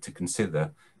you need to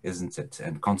consider, isn't it?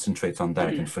 And concentrate on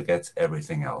that and forget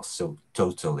everything else. So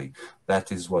totally,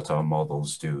 that is what our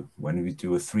models do. When we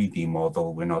do a 3D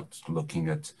model, we're not looking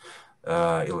at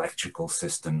electrical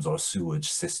systems or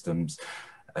sewage systems,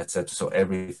 etc. So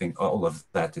everything, all of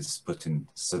that is put in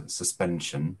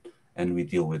suspension, and we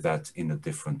deal with that in a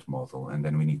different model. And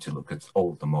then we need to look at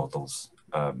all the models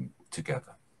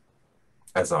together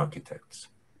as architects.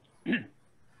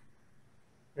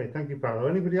 Okay, thank you, Paolo.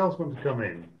 Anybody else want to come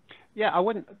in? Yeah,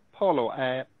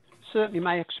 Paulo, certainly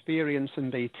my experience in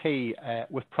DT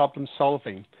with problem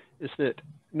solving is that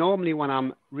normally when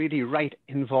I'm really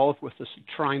involved with this,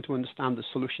 trying to understand the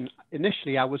solution,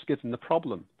 initially I was given the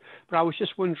problem. But I was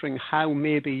just wondering how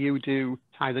maybe you do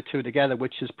tie the two together,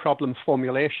 which is problem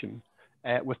formulation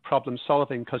with problem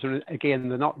solving, because again,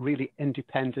 they're not really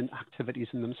independent activities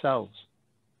in themselves.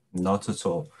 Not at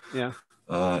all. Yeah.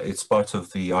 It's part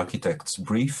of the architect's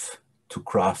brief to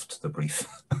craft the brief,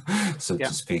 so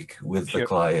to speak, with the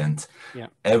client. Yeah.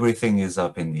 Everything is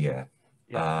up in the air.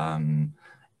 Yeah.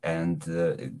 And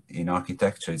in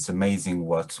architecture, it's amazing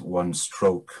what one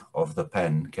stroke of the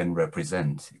pen can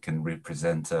represent. It can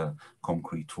represent a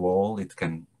concrete wall. It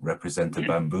can represent a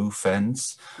bamboo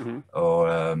fence,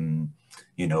 or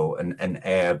you know, an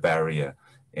air barrier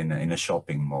in a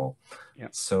shopping mall. Yeah.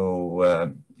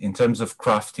 So in terms of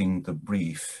crafting the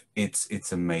brief,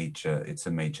 it's a major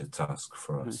task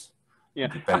for us.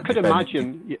 Yeah, I could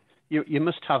imagine you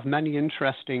must have many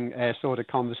interesting sort of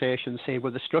conversations, say,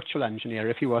 with a structural engineer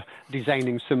if you were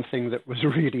designing something that was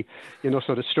really, you know,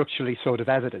 sort of structurally sort of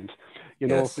evident, you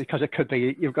know, because it could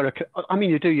be, you've got to, I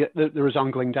mean, there is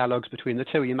ongoing dialogues between the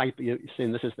two. You might be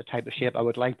saying this is the type of shape I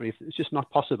would like, but it's just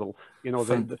not possible, you know,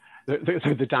 the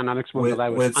dynamics won't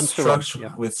allow it.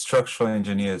 With structural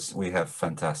engineers, we have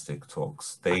fantastic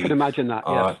talks. They I can imagine that,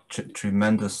 are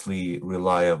tremendously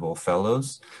reliable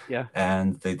fellows,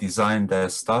 and they design their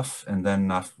stuff, and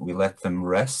then we let them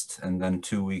rest, and then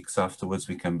 2 weeks afterwards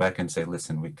we come back and say,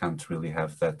 listen, we can't really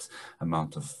have that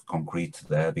amount of concrete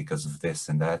there because of this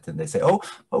and that, and they say, oh,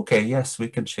 okay, yes, we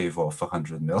can shave off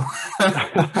 100 mil.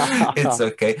 It's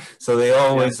okay. So they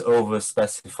always over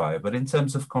specify. But in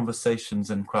terms of conversations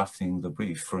and crafting the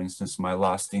brief, for instance, my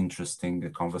last interesting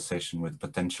conversation with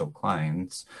potential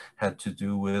clients had to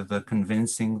do with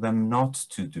convincing them not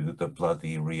to do the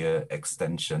bloody rear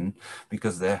extension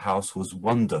because their house was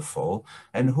wonderful,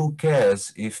 and who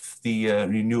cares if the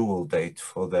renewal date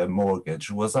for their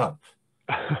mortgage was up?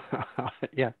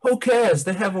 Who cares?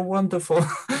 They have a wonderful.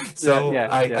 So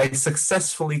I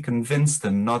successfully convinced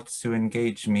them not to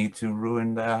engage me to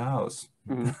ruin their house.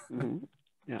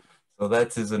 So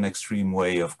that is an extreme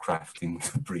way of crafting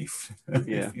the brief,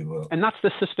 if you will. And that's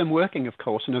the system working, of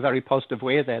course, in a very positive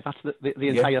way there. That's the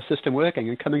entire system working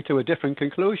and coming to a different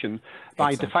conclusion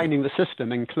by defining the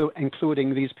system,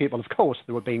 including these people, of course,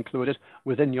 that would be included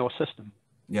within your system.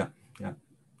 Yeah,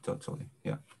 totally,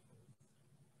 yeah.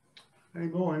 Any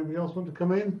more? Anybody else want to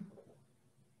come in?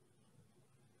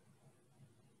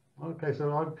 Okay,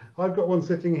 so I've got one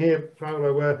sitting here,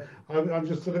 Paolo, where I'm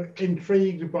just sort of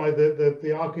intrigued by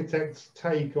the architect's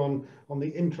take on the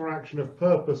interaction of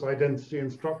purpose, identity, and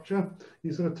structure.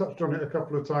 You sort of touched on it a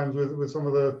couple of times with some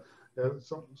of the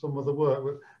some of the work.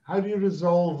 But how do you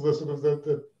resolve the sort of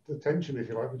the tension, if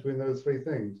you like, between those three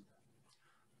things?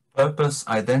 Purpose,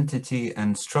 identity,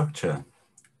 and structure.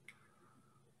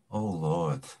 Oh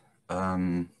Lord.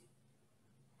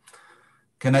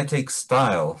 Can I take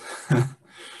style?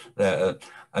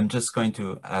 I'm just going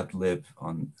to ad-lib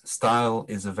on style.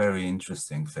 Is a very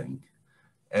interesting thing.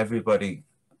 Everybody,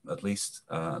 at least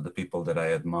the people that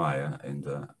I admire in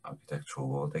the architectural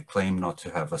world, they claim not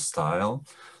to have a style.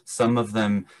 Some of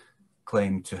them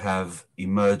claim to have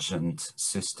emergent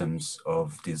systems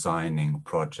of designing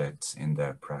projects in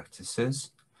their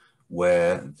practices,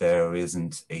 where there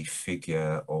isn't a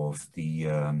figure of the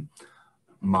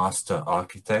master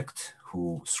architect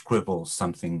who scribbles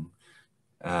something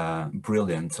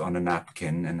brilliant on a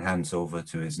napkin and hands over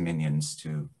to his minions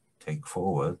to take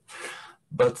forward.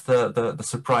 But the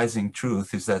surprising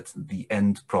truth is that the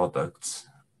end products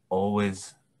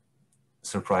always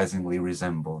surprisingly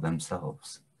resemble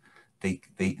themselves.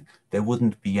 There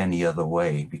wouldn't be any other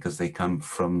way because they come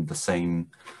from the same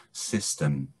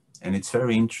system. And it's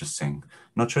very interesting.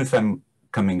 Not sure if I'm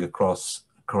coming across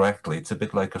correctly. It's a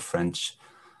bit like a French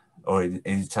or an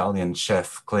Italian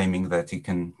chef claiming that he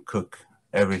can cook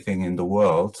everything in the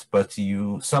world, but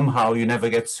somehow you never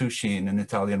get sushi in an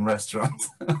Italian restaurant.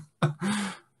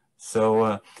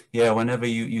 So yeah, whenever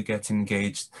you get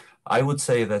engaged, I would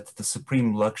say that the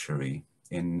supreme luxury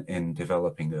in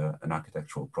developing an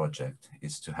architectural project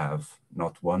is to have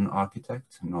not one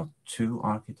architect, not two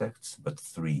architects, but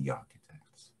three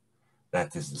architects.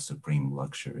 That is the supreme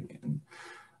luxury. And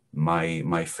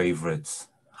my favorite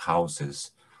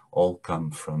houses all come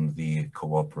from the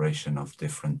cooperation of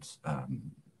different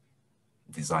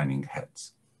designing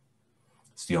heads.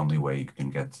 It's the only way you can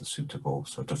get the suitable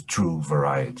sort of true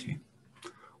variety.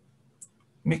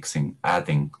 Mixing,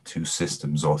 adding two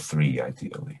systems or three,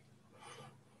 ideally.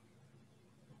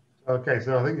 Okay,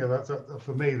 so I think that's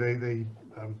for me the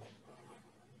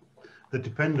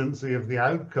dependency of the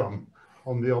outcome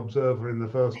on the observer in the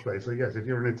first place. So yes, if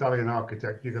you're an Italian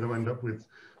architect, you're going to end up with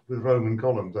Roman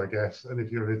columns, I guess, and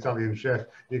if you're an Italian chef,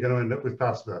 you're going to end up with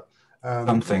pasta.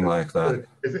 Something like that.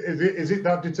 Is it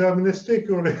that deterministic,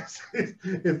 or is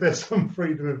there some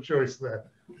freedom of choice there?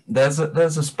 There's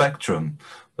a spectrum,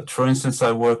 but for instance,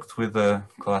 I worked with a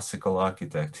classical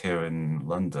architect here in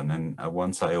London, and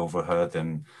once I overheard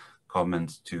him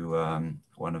comment to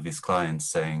one of his clients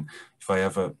saying, if I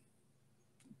ever,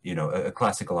 you know, a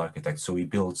classical architect, so he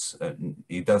does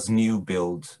new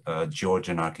build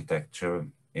Georgian architecture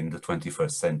in the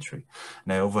 21st century.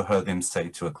 And I overheard him say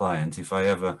to a client, if I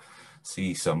ever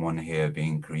see someone here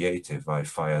being creative, I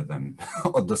fire them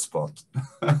on the spot.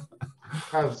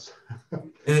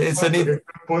 It's a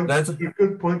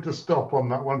good point to stop on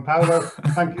that one, Paolo.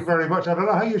 Thank you very much. I don't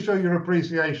know how you show your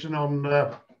appreciation on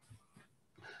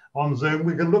Zoom.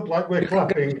 We can look like we're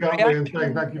clapping, can't we, and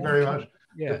saying thank you very much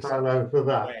to Paolo for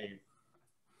that.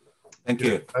 Thank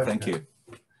you. Thank you.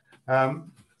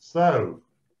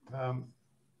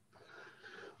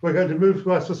 We're going to move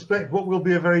to, I suspect, what will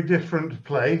be a very different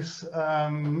place.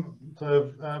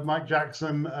 Mike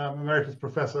Jackson, Emeritus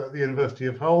Professor at the University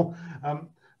of Hull.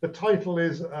 The title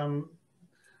is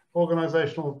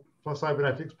Organisational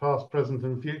Cybernetics, Past, Present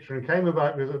and Future, and came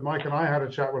about because Mike and I had a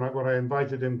chat when I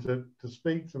invited him to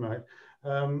speak tonight.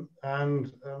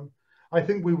 I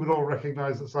think we would all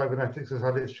recognise that cybernetics has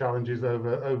had its challenges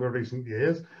over recent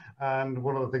years. And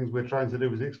one of the things we're trying to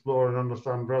do is explore and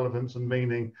understand relevance and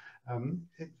meaning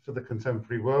for the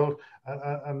contemporary world.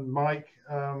 And Mike,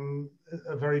 a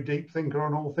very deep thinker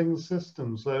on all things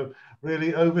systems. So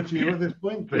really over to you at this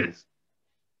point, please.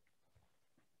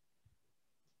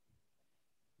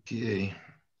 Okay,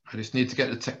 I just need to get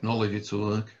the technology to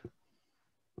work.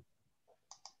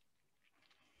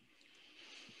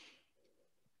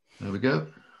 There we go.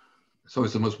 It's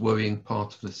always the most worrying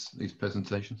part of these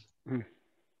presentations.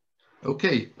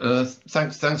 Okay,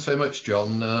 thanks very much,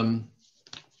 John.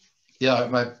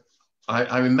 Yeah,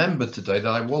 I remember today that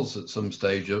I was at some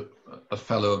stage a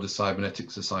fellow of the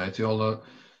Cybernetics Society, although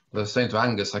I was saying to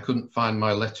Angus, I couldn't find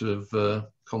my letter of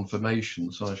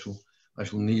confirmation, so I shall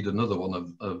need another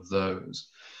one of those.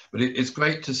 But it's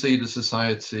great to see the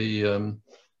Society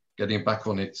getting back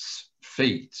on its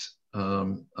feet.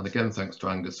 And again, thanks to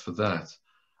Angus for that.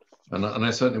 And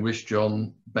I certainly wish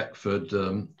John Beckford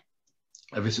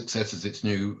every success as its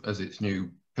new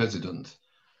president.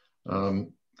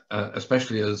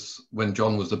 Especially as when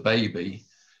John was a baby,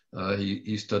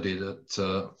 he studied at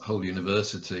Hull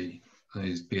University,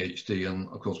 his PhD, and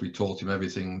of course we taught him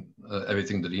everything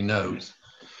that he knows.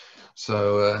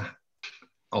 So,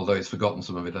 although he's forgotten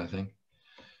some of it, I think.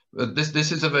 But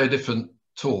this is a very different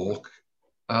talk,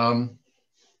 and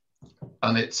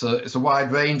it's a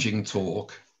wide-ranging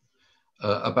talk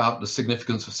about the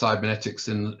significance of cybernetics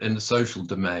in the social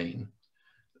domain.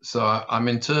 So I'm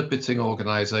interpreting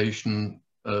organisation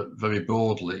very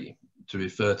broadly to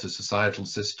refer to societal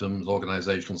systems,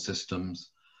 organisational systems,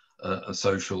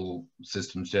 social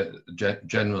systems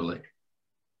generally.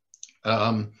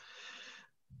 And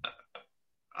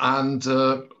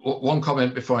one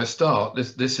comment before I start,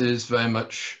 this is very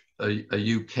much a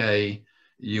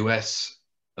UK-US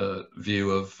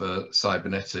view of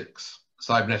cybernetics.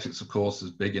 Cybernetics, of course, is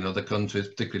big in other countries,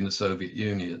 particularly in the Soviet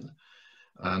Union.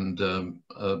 And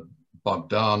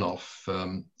Bogdanov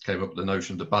came up with the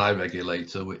notion of the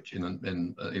bi-regulator, which he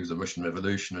was a Russian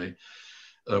revolutionary,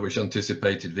 which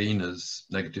anticipated Wiener's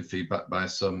negative feedback by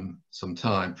some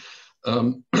time.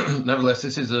 Nevertheless,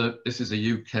 this is a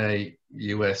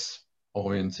UK-US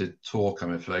oriented talk,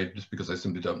 I'm afraid, just because I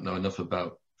simply don't know enough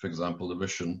about, for example, the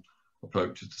Russian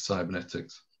approaches to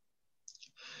cybernetics.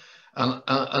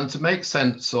 And to make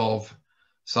sense of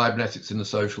cybernetics in the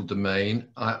social domain,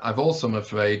 I've also, I'm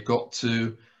afraid, got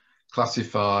to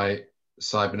classify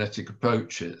cybernetic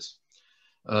approaches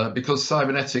because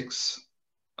cybernetics,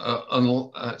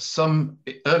 some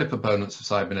early proponents of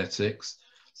cybernetics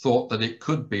thought that it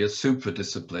could be a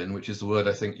supradiscipline, which is the word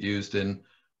I think used in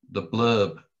the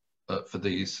blurb for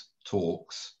these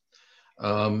talks,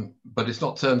 but it's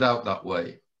not turned out that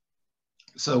way.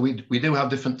 So we do have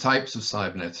different types of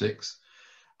cybernetics,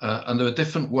 and there are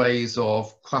different ways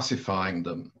of classifying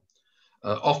them.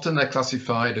 Often they're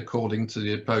classified according to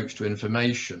the approach to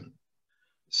information.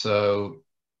 So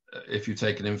if you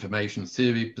take an information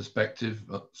theory perspective,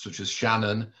 such as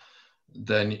Shannon,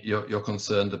 then you're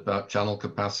concerned about channel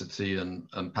capacity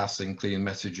and passing clean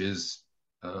messages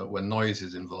when noise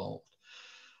is involved.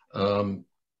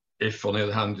 If, on the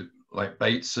other hand, like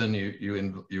Bateson,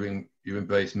 you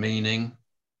embrace meaning,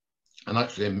 and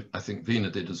actually I think Wiener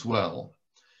did as well,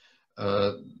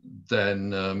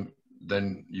 then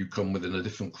you come within a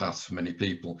different class for many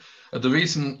people. At the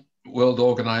recent World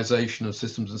Organization of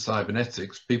Systems and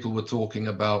Cybernetics, people were talking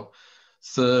about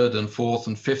third and fourth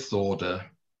and fifth order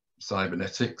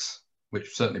cybernetics,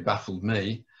 which certainly baffled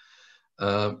me,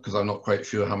 because I'm not quite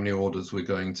sure how many orders we're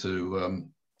going to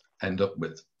end up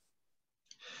with.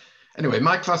 Anyway,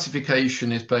 my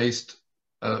classification is based,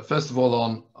 first of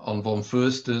all, on von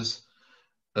Foerster's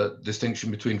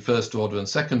distinction between first order and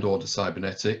second order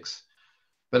cybernetics,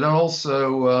 but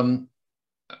also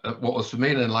what was for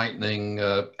me an enlightening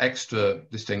extra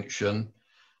distinction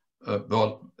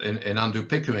brought in Andrew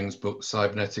Pickering's book,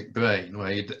 Cybernetic Brain,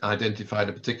 where he identified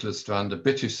a particular strand of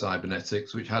British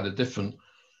cybernetics, which had a different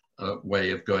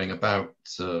way of going about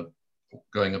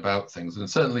things, and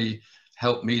certainly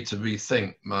helped me to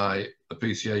rethink my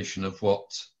appreciation of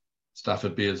what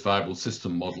Stafford Beer's viable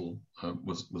system model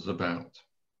was about.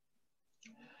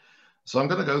 So I'm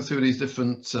going to go through these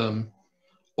different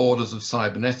orders of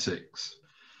cybernetics.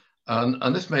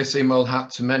 And this may seem old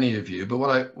hat to many of you, but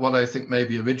what I think may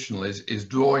be original is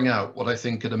drawing out what I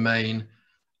think are the main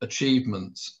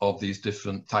achievements of these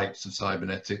different types of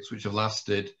cybernetics, which have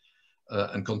lasted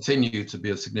and continue to be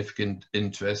of significant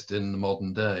interest in the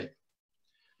modern day.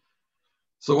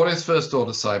 So what is first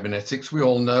order cybernetics? We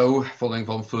all know, following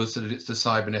von Foerster, that it's the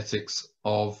cybernetics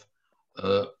of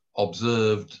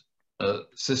observed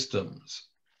systems.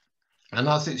 And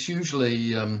as it's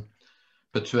usually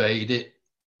portrayed,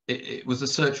 it was a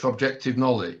search for objective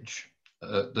knowledge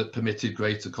that permitted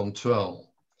greater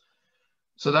control.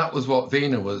 So that was what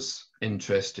Wiener was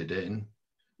interested in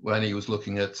when he was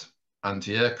looking at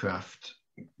anti-aircraft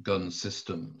gun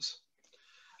systems.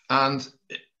 And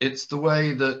it's the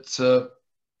way that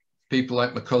people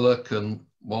like McCulloch and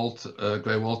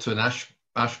Grey Walter and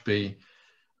Ashby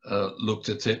looked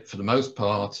at it for the most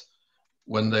part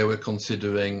when they were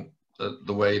considering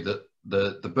the way that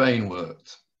the brain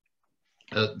worked.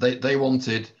 They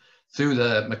wanted, through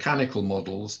their mechanical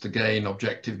models, to gain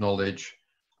objective knowledge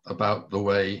about the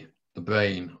way the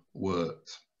brain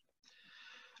worked.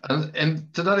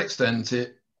 And to that extent,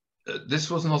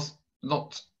 this was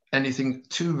not anything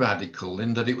too radical,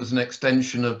 in that it was an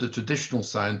extension of the traditional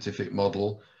scientific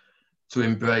model to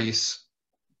embrace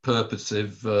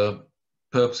purposive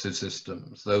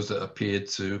systems, those that appeared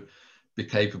to be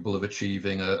capable of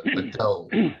achieving a goal,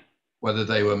 whether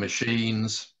they were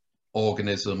machines,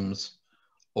 organisms,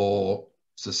 or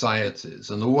societies.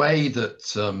 And the way that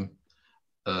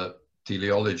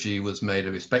teleology was made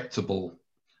a respectable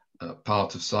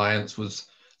part of science was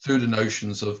through the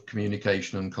notions of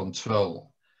communication and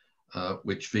control,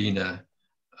 which Wiener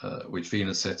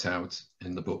set out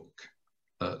in the book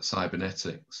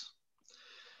Cybernetics.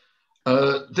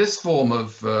 This form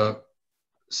of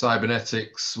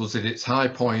cybernetics was at its high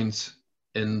point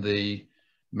in the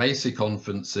Macy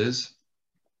conferences,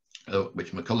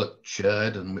 which McCulloch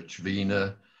chaired and which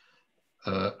Wiener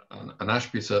and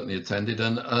Ashby certainly attended,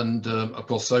 and of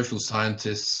course social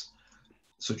scientists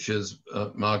such as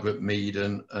Margaret Mead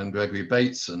and Gregory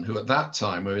Bateson, who at that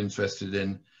time were interested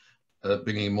in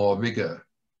bringing more rigor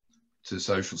to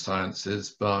social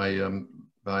sciences by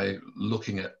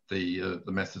looking at the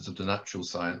methods of the natural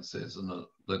sciences and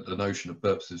the notion of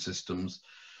purposive systems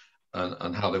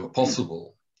and how they were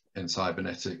possible in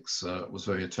cybernetics was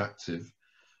very attractive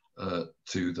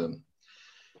to them.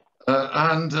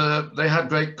 And they had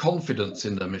great confidence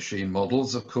in their machine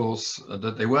models, of course,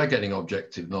 that they were getting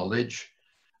objective knowledge.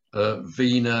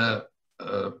 Wiener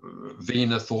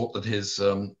thought that his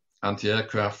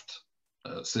anti-aircraft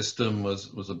system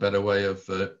was a better way of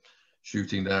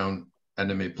shooting down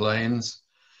enemy planes.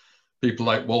 People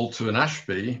like Walter and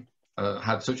Ashby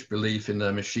had such belief in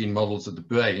their machine models of the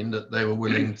brain that they were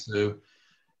willing to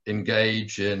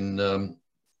engage in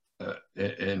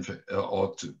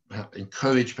or to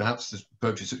encourage perhaps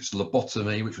approaches such as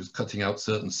lobotomy, which was cutting out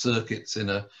certain circuits in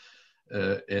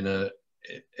an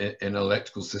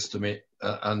electrical system,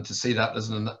 and to see that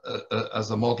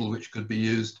as a model which could be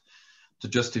used to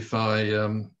justify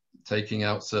taking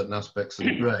out certain aspects of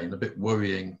the brain, a bit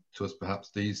worrying to us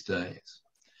perhaps these days.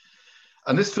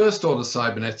 And this first order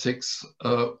cybernetics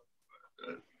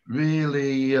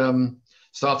really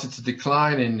started to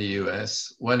decline in the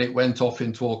US when it went off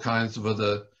into all kinds of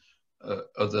other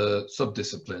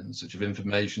subdisciplines, such as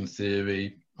information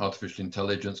theory, artificial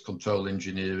intelligence, control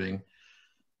engineering,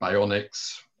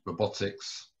 bionics,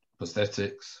 robotics,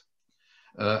 prosthetics,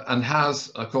 and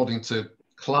has, according to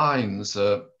Klein's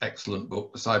excellent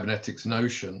book, The Cybernetics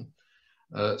Notion,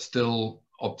 still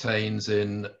obtains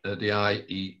in the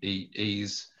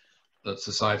IEEE's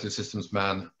Society of Systems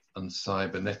Man and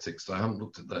Cybernetics. I haven't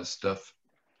looked at their stuff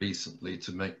recently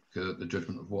to make the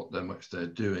judgment of what they're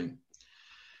doing.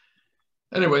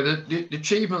 Anyway, the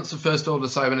achievements of first order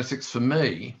cybernetics for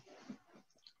me,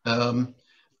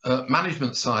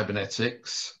 management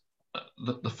cybernetics,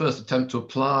 the first attempt to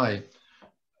apply,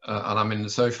 and I'm in the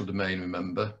social domain,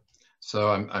 remember, so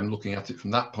I'm looking at it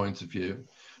from that point of view.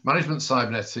 Management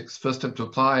cybernetics, first attempt to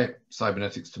apply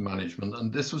cybernetics to management,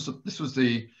 and this was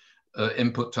the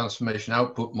input, transformation,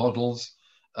 output models,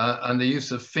 and the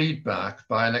use of feedback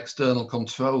by an external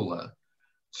controller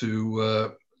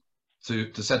to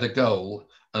set a goal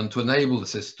and to enable the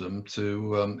system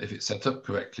to, if it's set up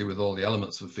correctly with all the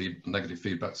elements of a negative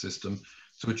feedback system,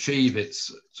 to achieve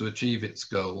its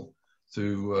goal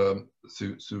through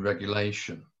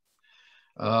regulation.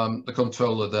 The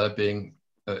controller there being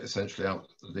essentially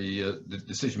the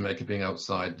decision maker being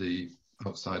outside the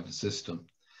system,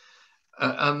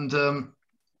 and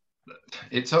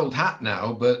it's old hat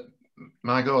now, but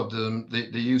my God, the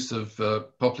use of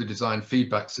properly designed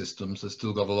feedback systems has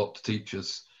still got a lot to teach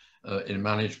us in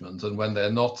management, and when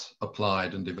they're not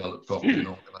applied and developed properly in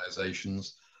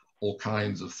organizations, all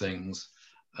kinds of things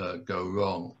go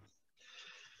wrong.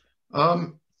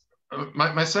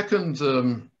 My second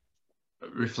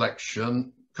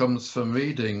reflection comes from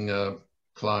reading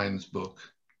Klein's book,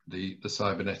 the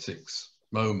Cybernetics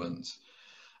Moment,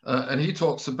 and he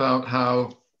talks about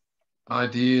how there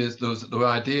were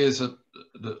ideas at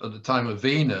the time of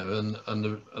Wiener and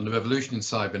the revolution in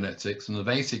cybernetics and the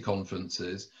VASI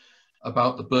conferences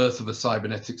about the birth of a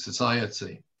cybernetic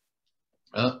society.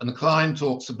 And Klein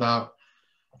talks about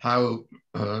how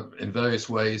in various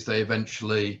ways they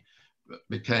eventually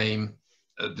became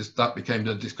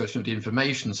the discussion of the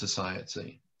information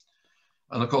society.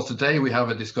 And of course, today we have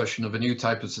a discussion of a new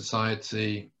type of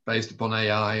society based upon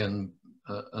AI and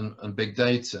big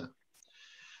data.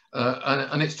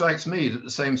 And it strikes me that the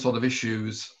same sort of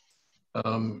issues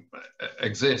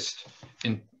exist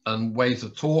and ways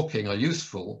of talking are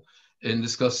useful in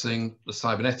discussing the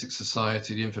cybernetic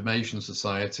society, the information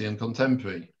society, and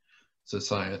contemporary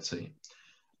society.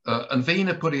 And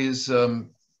Wiener put his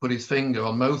finger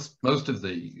on most of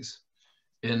these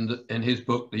in his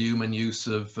book, The Human Use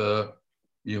of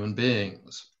Human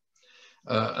Beings.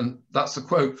 And that's a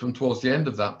quote from towards the end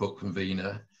of that book from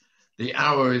Wiener. "The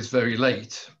hour is very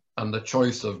late, and the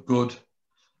choice of good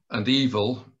and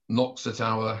evil knocks at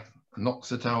our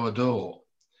door."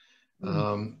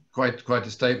 Quite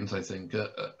a statement, I think,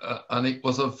 and it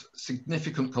was of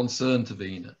significant concern to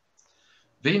Wiener.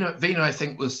 Wiener, I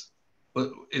think, is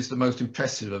the most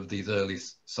impressive of these early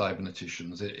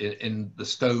cyberneticians in the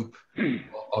scope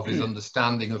of his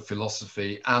understanding of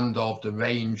philosophy and of the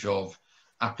range of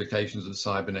applications of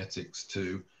cybernetics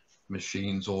to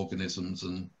machines, organisms,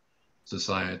 and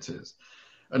societies.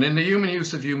 And in The Human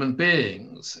Use of Human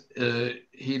Beings,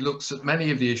 he looks at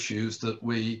many of the issues that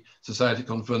society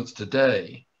confronts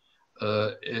today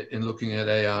in looking at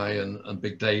AI and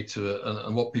big data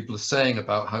and what people are saying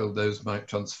about how those might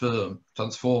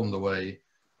transform the way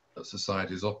that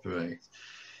societies operate.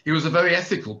 He was a very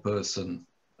ethical person,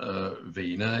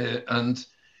 Wiener, and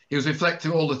he was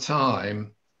reflecting all the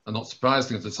time, and not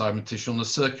surprisingly as a cybernetician, on the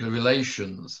circular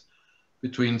relations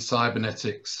between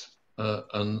cybernetics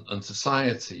and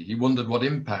society. He wondered what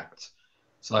impact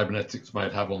cybernetics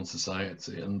might have on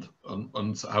society and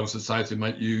how society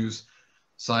might use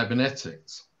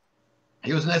cybernetics.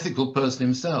 He was an ethical person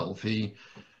himself. He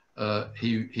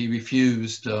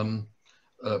refused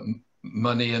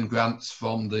money and grants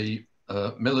from the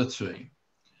military.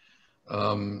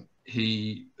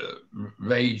 He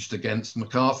raged against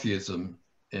McCarthyism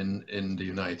in the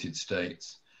United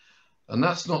States. And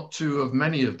that's not true of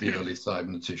many of the early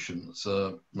cyberneticians.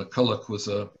 McCulloch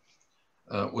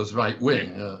was right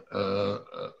wing,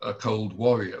 a Cold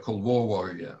War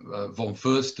warrior. Von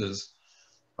Furster's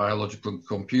biological and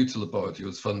computer laboratory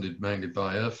was funded mainly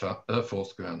by Air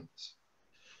Force grants.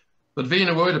 But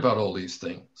Wiener worried about all these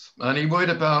things, and he worried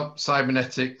about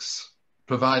cybernetics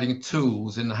providing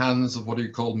tools in the hands of what he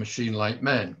called machine-like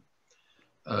men,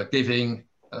 giving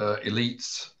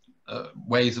elites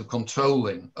ways of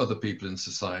controlling other people in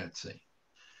society.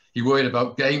 He worried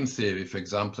about game theory, for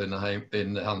example,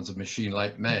 in the hands of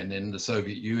machine-like men in the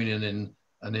Soviet Union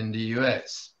and in the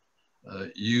US,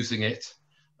 using it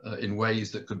in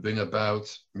ways that could bring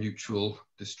about mutual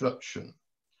destruction.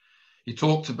 He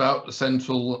talked about the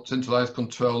centralized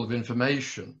control of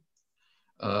information,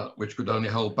 which could only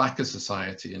hold back a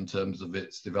society in terms of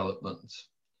its development.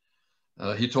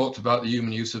 He talked about the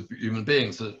human use of human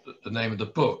beings, the name of the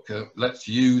book. Let's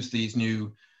use these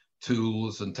new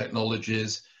tools and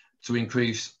technologies to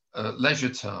increase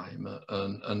leisure time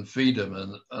and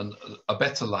freedom and a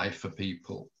better life for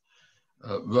people,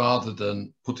 rather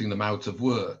than putting them out of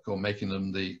work or making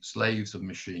them the slaves of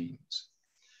machines.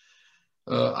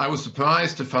 I was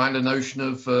surprised to find a notion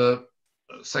of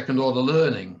second order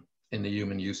learning in the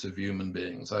human use of human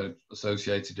beings. I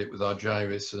associated it with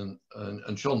Argyris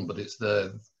and Sean, but it's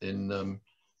there in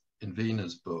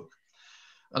Wiener's book.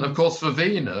 And of course, for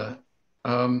Wiener,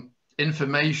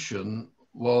 information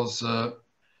was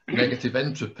negative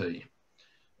entropy.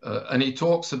 And he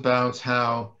talks about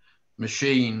how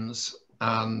machines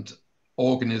and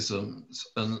organisms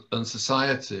and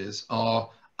societies are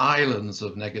islands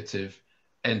of negative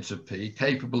entropy,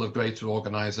 capable of greater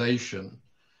organization.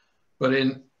 But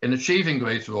in achieving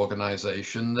greater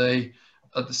organization, they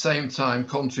at the same time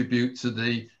contribute to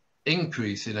the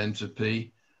increase in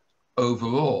entropy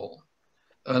overall.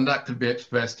 And that could be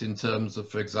expressed in terms of,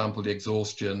 for example, the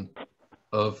exhaustion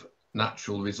of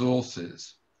natural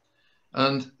resources.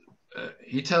 And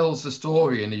he tells the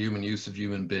story in The Human Use of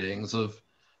Human Beings of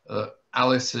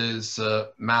Alice's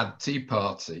Mad Tea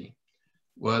Party,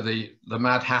 where the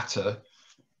Mad Hatter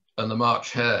and the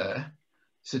March Hare,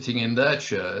 sitting in their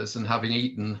chairs and having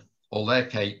eaten all their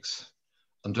cakes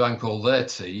and drank all their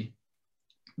tea,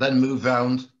 then move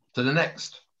round to the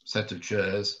next set of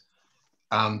chairs,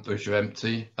 and which are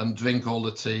empty, and drink all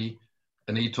the tea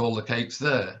and eat all the cakes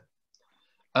there,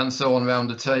 and so on round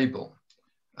the table.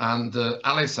 And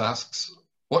Alice asks,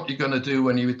 what are you going to do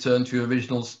when you return to your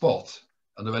original spot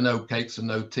and there are no cakes and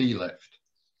no tea left?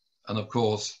 And of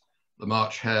course, the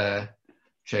March Hare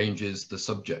changes the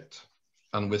subject,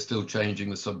 and we're still changing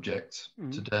the subject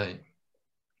today.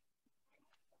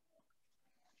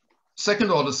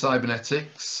 Second order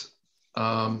cybernetics,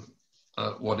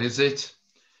 what is it?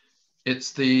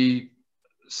 It's the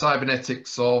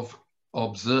cybernetics of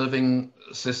observing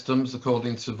systems,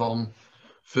 according to von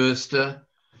Förster.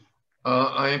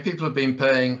 People have been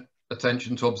paying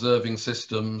attention to observing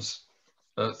systems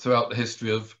throughout the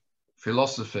history of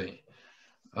philosophy.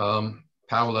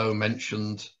 Paolo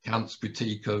mentioned Kant's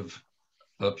critique of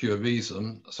pure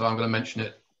reason, so I'm going to mention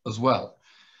it as well.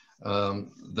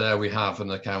 There we have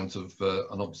an account of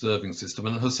an observing system,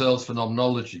 and Husserl's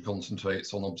phenomenology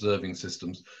concentrates on observing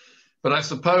systems. But I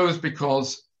suppose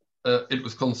because it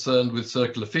was concerned with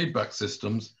circular feedback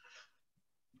systems,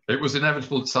 it was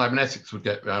inevitable that cybernetics would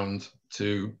get round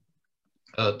to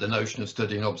the notion of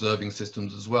studying observing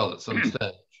systems as well at some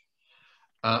stage.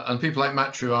 And people like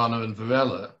Maturana and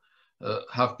Varela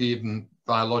have given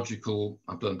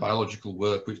I've done biological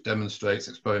work which demonstrates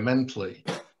experimentally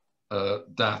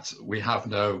that we have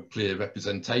no clear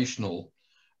representational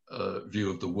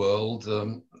view of the world.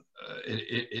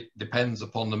 It depends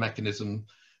upon the mechanism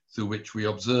through which we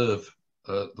observe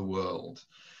the world.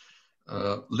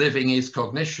 Living is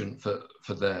cognition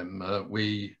for them.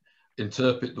 We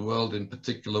interpret the world in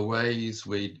particular ways.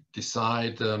 We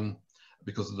decide,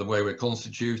 because of the way we're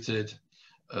constituted,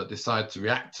 decide to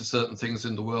react to certain things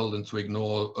in the world and to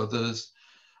ignore others.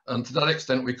 And to that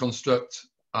extent, we construct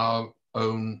our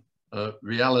own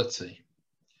reality,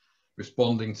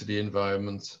 responding to the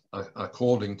environment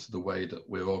according to the way that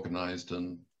we're organized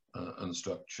and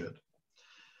structured.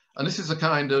 And this is a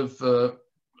kind of,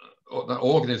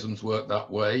 organisms work that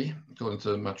way, according to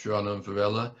Maturana and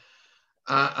Varela.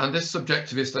 And this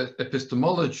subjectivist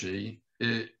epistemology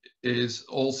is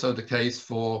also the case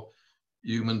for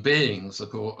human beings,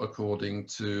 according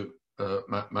to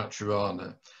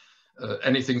Maturana.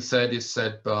 Anything said is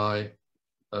said by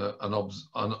an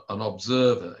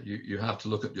observer. You have to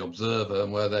look at the observer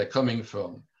and where they're coming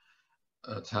from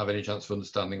to have any chance of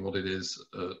understanding what it is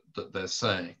that they're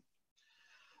saying.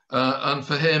 And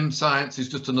for him, science is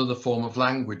just another form of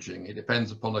languaging. It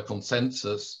depends upon a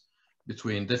consensus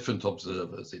between different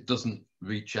observers. It doesn't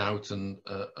reach out and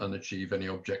achieve any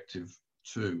objective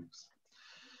truth.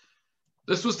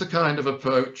 This was the kind of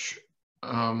approach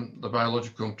the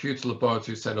biological computer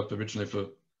laboratory set up originally for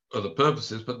other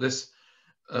purposes, but this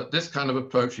kind of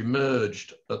approach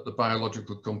emerged at the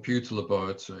biological computer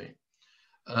laboratory.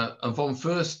 And von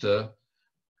Förster,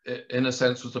 in a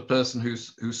sense, was the person who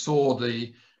saw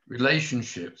the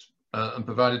relationships and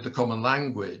provided the common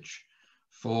language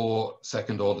for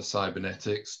second-order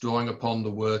cybernetics, drawing upon the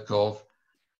work of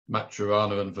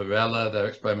Maturana and Varela, their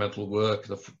experimental work,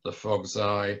 the frog's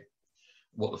eye,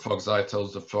 what the frog's eye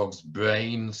tells the frog's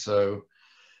brain. So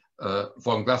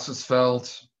von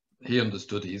Glasersfeld, he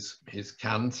understood his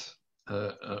Kant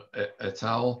et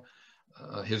al.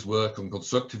 His work on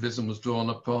constructivism was drawn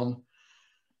upon.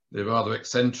 The rather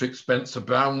eccentric Spencer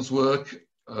Brown's work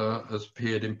has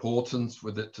appeared important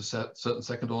with it to certain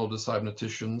second-order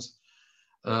cyberneticians.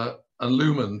 And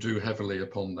Luhmann drew heavily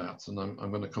upon that, and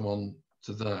I'm going to come on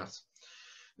to that.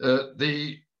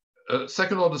 The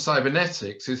second-order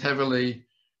cybernetics is heavily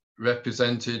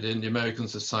represented in the American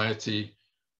Society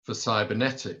for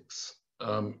Cybernetics,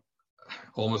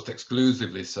 almost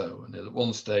exclusively so. And at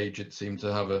one stage, it seemed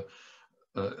to have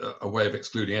a way of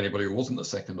excluding anybody who wasn't a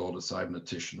second-order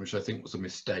cybernetician, which I think was a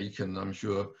mistake, and I'm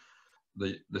sure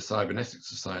the Cybernetics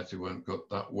Society weren't got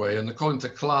that way. And according to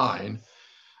Klein,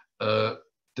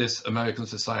 this American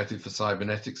Society for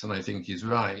Cybernetics, and I think he's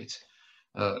right,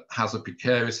 has a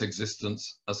precarious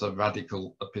existence as a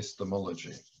radical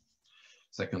epistemology.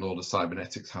 Second-order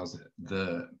cybernetics has it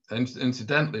there. And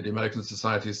incidentally, the American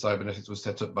Society of Cybernetics was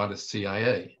set up by the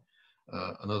CIA,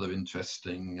 another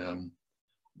interesting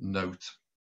note.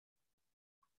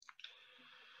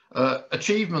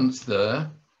 Achievements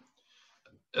there.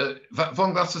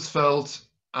 Von Glasersfeld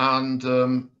and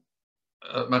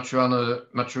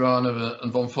Maturana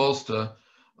and von Forster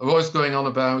are always going on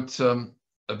about,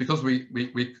 because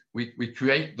we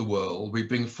create the world, we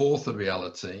bring forth a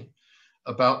reality,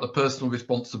 about the personal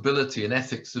responsibility and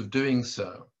ethics of doing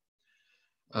so.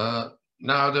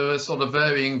 Now, there are sort of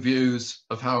varying views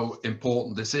of how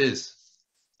important this is,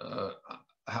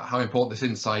 how important this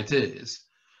insight is.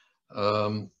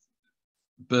 Byrne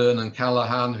and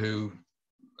Callahan, who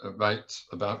write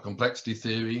about complexity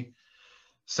theory,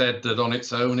 said that on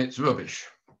its own it's rubbish.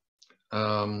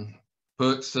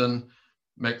 Bergson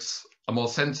makes a more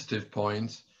sensitive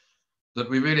point that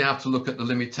we really have to look at the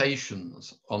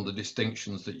limitations on the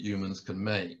distinctions that humans can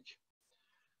make.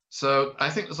 So I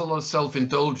think there's a lot of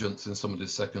self-indulgence in some of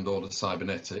this second-order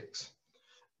cybernetics,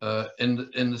 in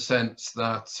the sense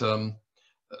that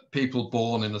people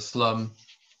born in a slum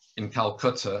in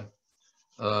Calcutta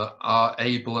are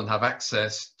able and have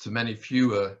access to many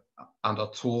fewer and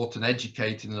are taught and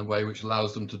educated in a way which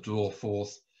allows them to draw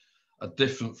forth a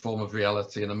different form of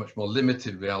reality and a much more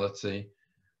limited reality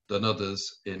than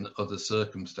others in other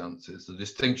circumstances. The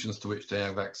distinctions to which they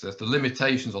have access, the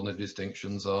limitations on the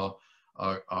distinctions are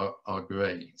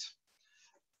great.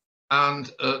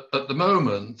 And at the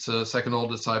moment,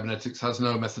 second-order cybernetics has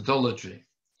no methodology,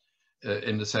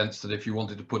 in the sense that if you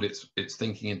wanted to put its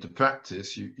thinking into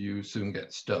practice, you soon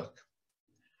get stuck.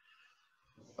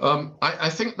 I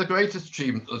think the greatest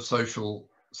achievement of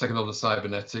second-order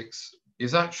cybernetics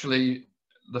is actually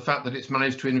the fact that it's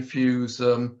managed to infuse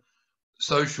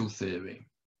social theory,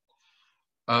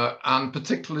 and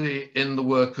particularly in the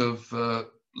work of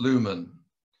Luhmann.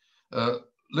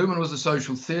 Luhmann was a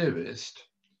social theorist.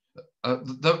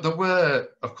 There were,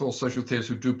 of course, social theorists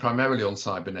who drew primarily on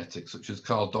cybernetics, such as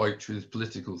Karl Deutsch with his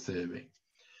political theory.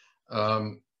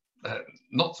 Not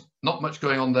much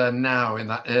going on there now in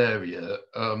that area.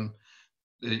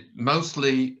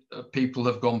 Mostly people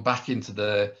have gone back into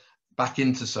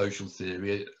social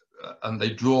theory, and they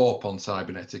draw upon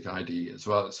cybernetic ideas.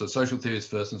 Well, so social theory is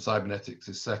first and cybernetics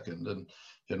is second, and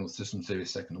general system theory is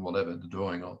second, and whatever they're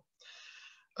drawing on.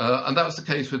 And that was the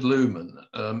case with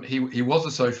Luhmann. He was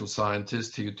a social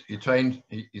scientist. He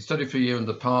studied for a year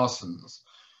under Parsons,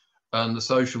 and the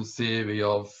social theory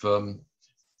of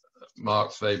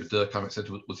Marx, Weber, Durkheim,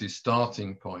 etc., was his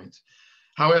starting point.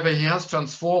 However, he has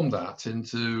transformed that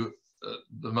into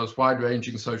the most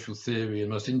wide-ranging social theory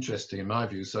and most interesting, in my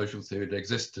view, social theory that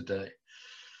exists today.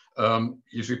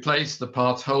 He's replaced the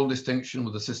part-whole distinction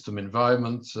with the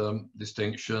system-environment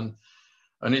distinction,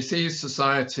 and he sees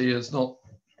society as not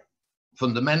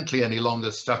fundamentally any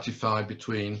longer stratified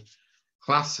between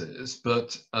classes,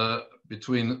 but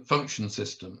between function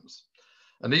systems.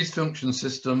 And these function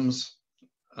systems,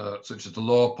 such as the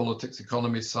law, politics,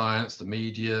 economy, science, the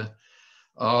media,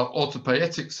 are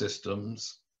autopoietic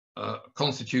systems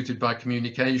constituted by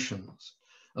communications.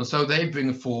 And so they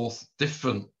bring forth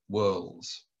different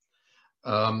worlds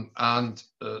and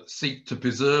seek to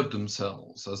preserve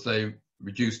themselves as they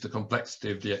reduce the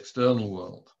complexity of the external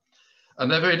world. And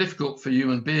they're very difficult for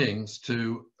human beings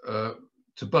to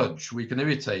budge. We can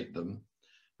irritate them,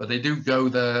 but they do go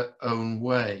their own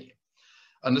way.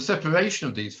 And the separation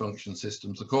of these function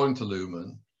systems, according to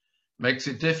Luhmann, makes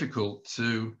it difficult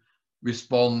to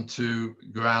respond to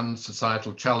grand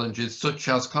societal challenges such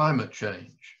as climate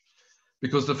change,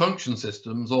 because the function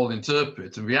systems all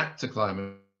interpret and react to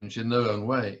climate change in their own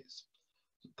ways.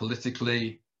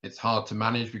 Politically, it's hard to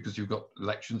manage because you've got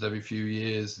elections every few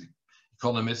years.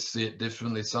 Economists see it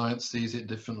differently, science sees it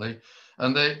differently,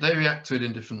 and they react to it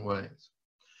in different ways.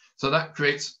 So that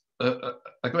creates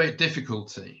a great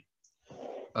difficulty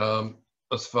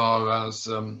as far as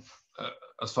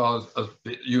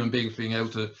human beings being able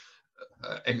to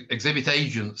exhibit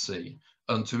agency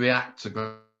and to react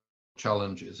to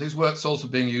challenges. His work's also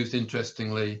being used,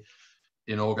 interestingly,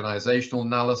 in organizational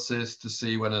analysis to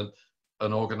see when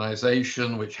an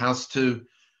organization which has to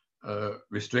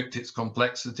restrict its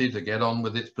complexity to get on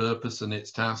with its purpose and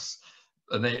its tasks,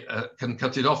 and they can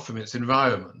cut it off from its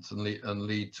environment and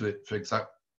lead to it,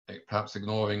 perhaps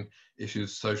ignoring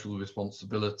issues of social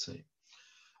responsibility.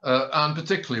 And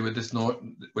particularly with this,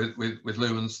 with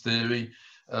Luhmann's theory,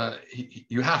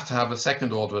 you have to have a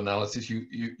second order analysis.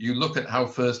 You look at how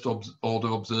first order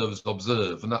observers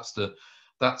observe, and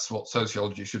that's what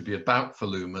sociology should be about for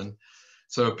Luhmann.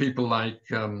 So people like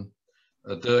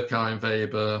Durkheim,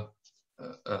 Weber,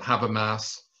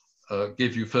 Habermas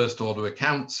give you first order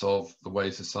accounts of the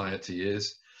way society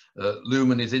is.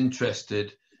 Luhmann is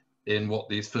interested in what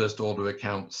these first order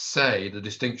accounts say, the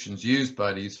distinctions used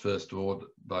by these first order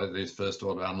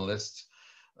analysts,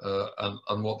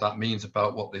 and what that means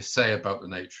about what they say about the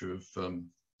nature of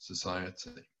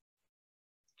society.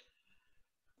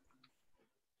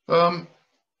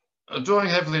 Drawing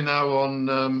heavily now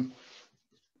on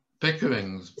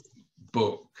Pickering's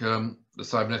book, The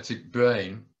Cybernetic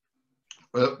Brain,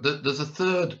 there's a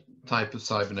third type of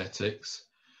cybernetics,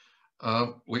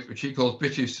 which he calls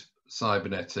British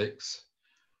cybernetics,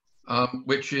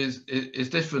 which is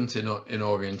different in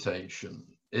orientation.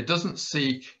 It doesn't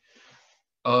seek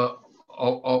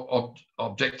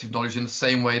objective knowledge in the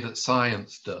same way that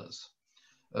science does.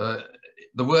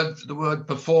 The word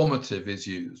performative is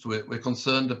used. We're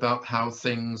concerned about how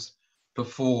things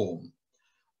perform,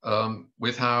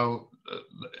 with how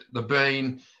the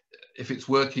brain, if it's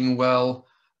working well,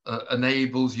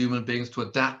 enables human beings to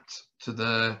adapt to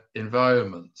their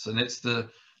environments, and it's the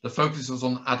focus is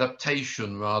on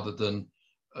adaptation rather than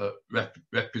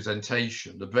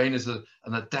representation. The brain is an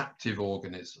adaptive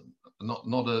organism,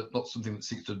 not something that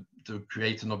seeks to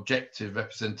create an objective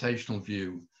representational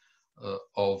view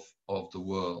of the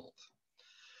world.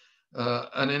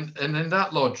 And in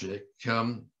that logic,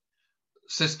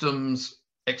 systems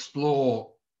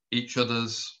explore each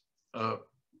other's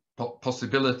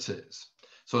possibilities.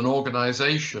 So an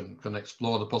organization can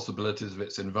explore the possibilities of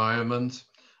its environment,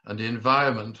 and the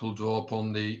environment will draw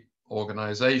upon the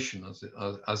organization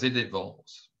as it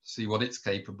evolves, see what it's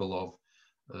capable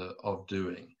of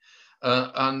doing.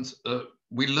 And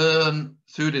we learn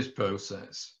through this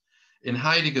process. In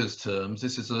Heidegger's terms,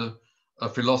 this is a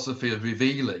philosophy of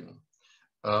revealing.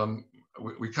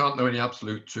 We can't know any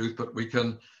absolute truth, but we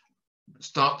can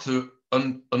start to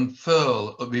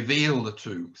unfurl or reveal the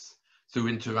truth through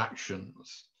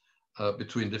interactions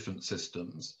between different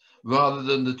systems, rather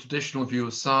than the traditional view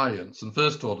of science and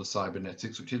first order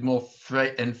cybernetics, which is more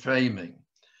enframing,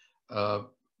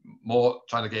 more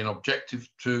trying to gain objective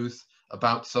truth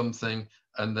about something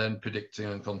and then predicting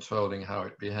and controlling how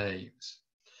it behaves.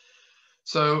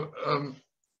 So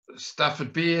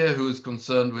Stafford Beer, who is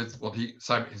concerned with what he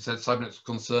said cybernetics was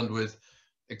concerned with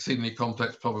exceedingly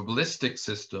complex probabilistic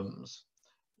systems,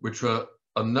 which were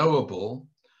unknowable,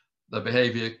 their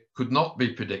behavior could not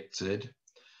be predicted.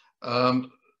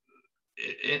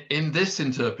 In this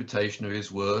interpretation of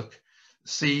his work,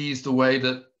 sees the way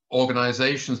that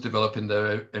organizations develop in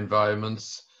their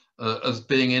environments as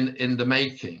being in the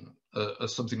making,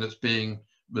 as something that's being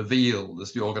revealed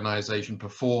as the organization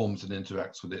performs and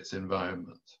interacts with its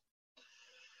environment.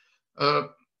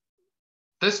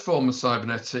 This form of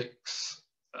cybernetics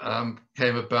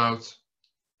came about,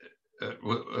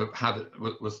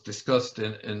 was discussed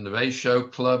in the Ratio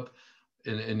Club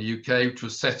in the UK, which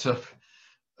was set up,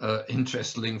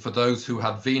 interestingly, for those who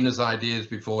had Wiener's ideas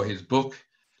before his book,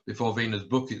 before Wiener's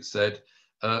book, it said,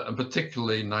 and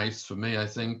particularly nice for me, I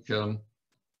think, a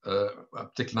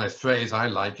particularly nice phrase I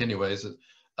like anyways,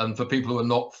 and for people who are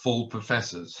not full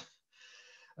professors,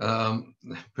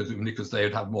 presumably because they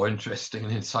would have more interesting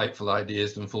and insightful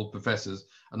ideas than full professors,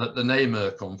 and at the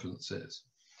Neymar conferences.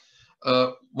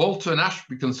 Walter and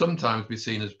Ashby can sometimes be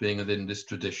seen as being within this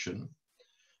tradition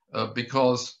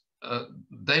because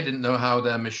they didn't know how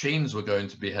their machines were going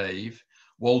to behave.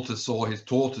 Walter saw his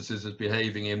tortoises as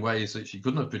behaving in ways that she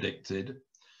couldn't have predicted.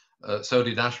 So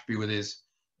did Ashby with his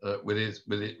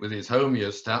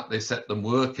homeostat. They set them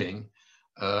working,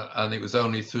 and it was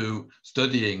only through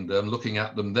studying them, looking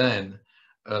at them then,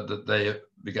 that they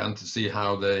began to see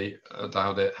how they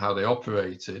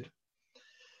operated.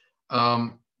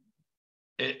 In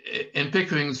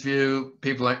Pickering's view,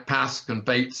 people like Pask and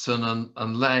Bateson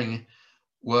and Leng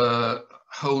were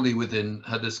wholly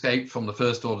had escaped from the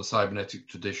first order cybernetic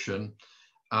tradition,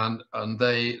 and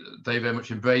they very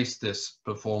much embraced this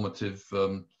performative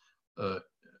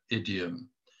idiom.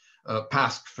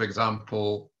 Pask, for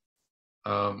example,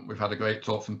 we've had a great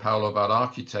talk from Paolo about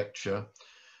architecture.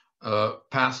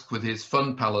 Pask with his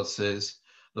fun palaces,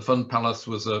 the fun palace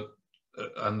was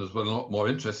and there's been a lot more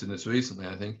interest in this recently,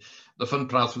 I think. The fun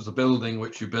palace was a building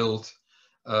which you built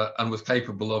and was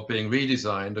capable of being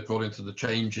redesigned according to the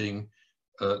changing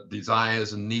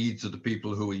desires and needs of the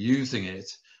people who were using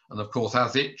it. And of course,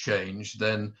 as it changed,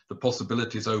 then the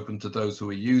possibilities open to those who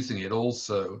were using it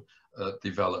also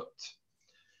developed.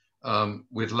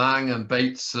 With Lang and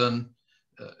Bateson,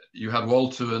 you had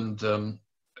Walter and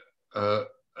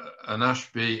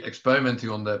Ashby experimenting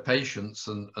on their patients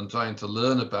and trying to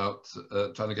learn about,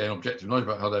 trying to gain objective knowledge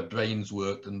about how their brains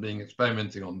worked and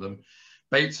experimenting on them.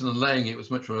 Bateson and Lang, it was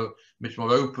much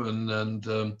more open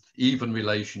and even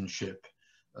relationship,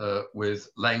 with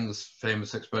Lang's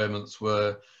famous experiments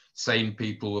where sane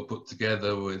people were put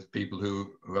together with people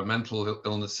who have mental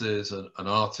illnesses and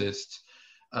artists,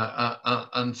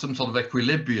 and some sort of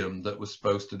equilibrium that was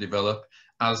supposed to develop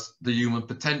as the human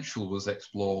potential was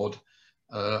explored,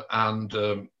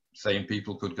 and sane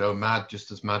people could go mad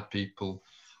just as mad people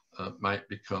might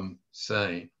become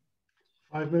sane.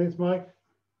 5 minutes, Mike.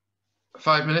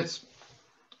 5 minutes.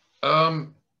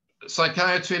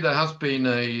 Psychiatry, there has been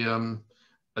a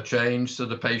change, so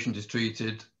the patient is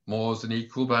treated more as an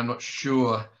equal, but I'm not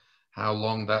sure how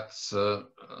long that's,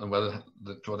 and whether,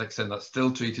 to what extent that's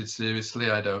still treated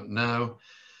seriously, I don't know.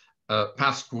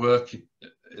 Past work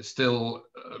is still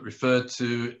referred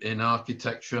to in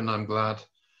architecture, and I'm glad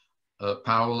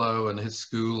Paolo and his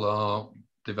school are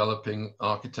developing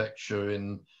architecture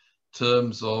in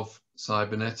terms of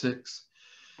cybernetics.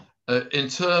 In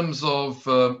terms of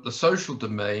the social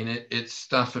domain, it's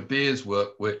Stafford Beer's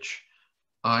work which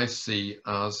I see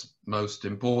as most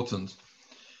important.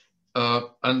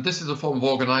 And this is a form of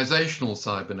organizational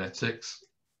cybernetics.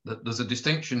 There's a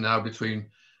distinction now between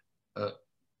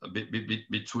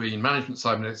management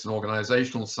cybernetics and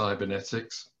organizational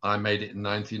cybernetics. I made it in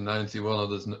 1991,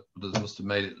 others must have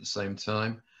made it at the same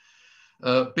time.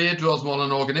 Beer draws more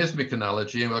an organismic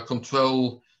analogy where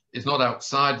control is not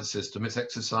outside the system, it's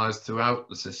exercised throughout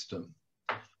the system.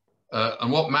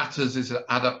 And what matters is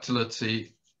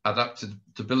adaptability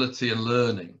and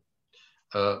learning,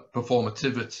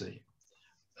 performativity,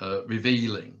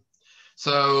 revealing.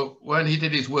 So when he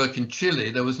did his work in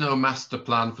Chile, there was no master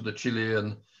plan for the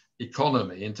Chilean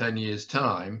economy in 10 years'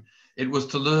 time. It was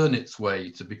to learn its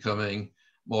way to becoming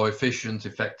more efficient,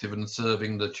 effective, and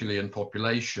serving the Chilean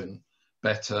population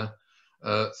better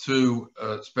through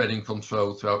spreading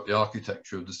control throughout the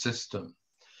architecture of the system,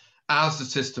 as the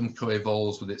system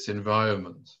co-evolves with its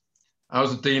environment. I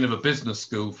was a dean of a business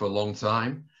school for a long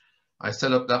time. I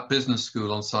set up that business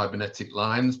school on cybernetic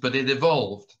lines, but it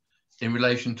evolved in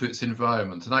relation to its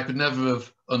environment. And I could never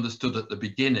have understood at the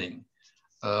beginning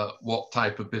what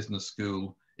type of business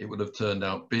school it would have turned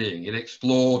out being. It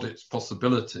explored its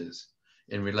possibilities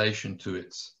in relation to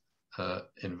its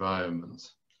environment.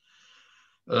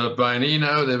 Brian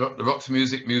Eno, the rock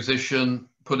music musician,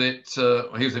 put it,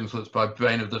 he was influenced by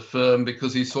Brain of the Firm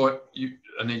because he saw it,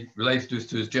 and he related this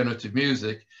to his generative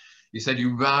music. He said,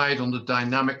 you ride on the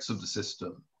dynamics of the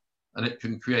system and it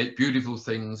can create beautiful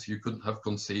things you couldn't have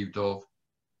conceived of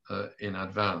in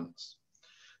advance.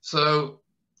 So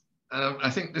I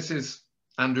think this is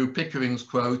Andrew Pickering's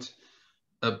quote,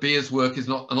 Beer's work is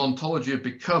not an ontology of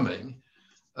becoming,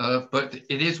 but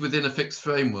it is within a fixed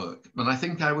framework. And I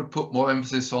think I would put more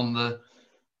emphasis on the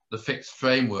fixed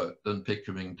framework than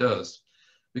Pickering does.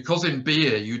 Because in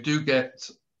Beer, you do get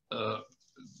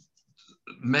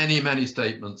many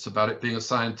statements about it being a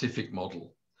scientific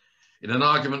model. In an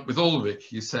argument with Ulrich,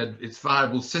 he said it's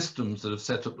viable systems that have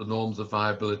set up the norms of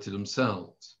viability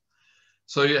themselves.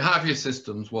 So you have your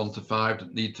systems 1 to 5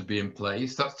 that need to be in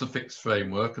place. That's the fixed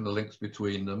framework and the links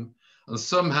between them. And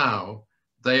somehow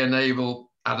they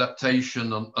enable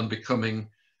adaptation and becoming,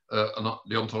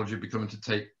 the ontology becoming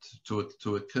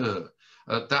to occur.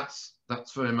 That's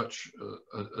very much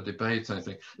a debate, I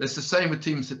think. It's the same with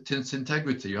team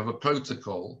integrity. You have a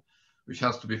protocol which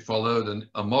has to be followed, and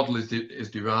a model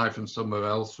is derived from somewhere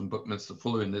else, from Buckminster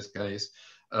Fuller in this case,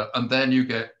 and then you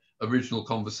get original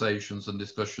conversations and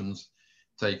discussions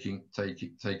taking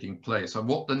place. And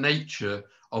what the nature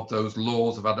of those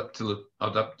laws of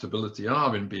adaptability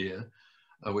are in beer,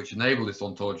 which enable this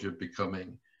ontology of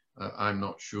becoming, I'm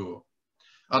not sure.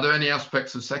 Are there any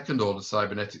aspects of second order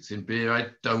cybernetics in beer? I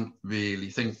don't really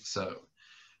think so.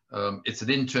 It's an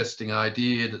interesting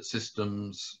idea that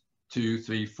systems 2,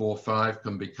 3, 4, 5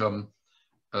 can become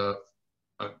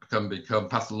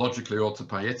pathologically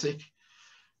autopoietic.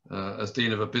 As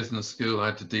dean of a business school, I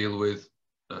had to deal with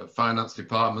finance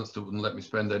departments that wouldn't let me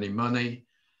spend any money,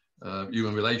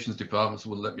 human relations departments that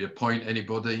wouldn't let me appoint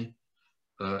anybody,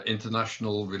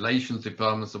 international relations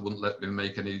departments that wouldn't let me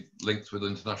make any links with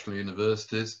international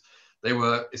universities.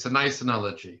 It's a nice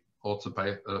analogy,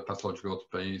 pathological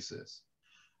autopoiesis.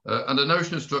 And the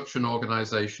notion of structure and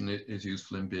organization is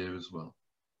useful in beer as well.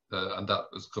 And that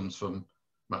comes from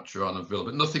Maturan and Ville,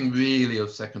 but nothing really of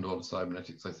second order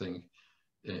cybernetics, I think,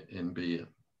 in beer.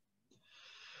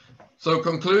 So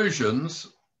conclusions,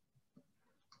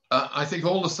 I think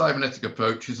all the cybernetic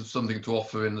approaches have something to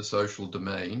offer in the social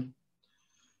domain.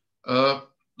 The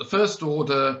first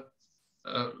order,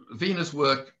 Wiener's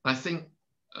work, I think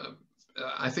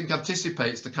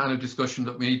anticipates the kind of discussion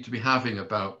that we need to be having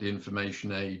about the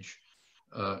information age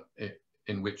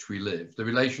in which we live, the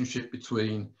relationship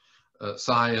between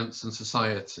science and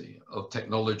society, of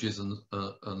technologies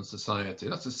and society.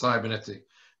 That's a cybernetic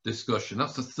discussion.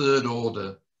 That's the third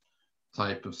order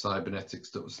type of cybernetics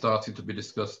that was starting to be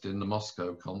discussed in the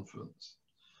Moscow conference.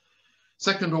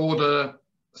 Second order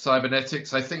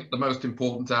cybernetics, I think the most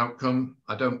important outcome,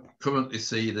 I don't currently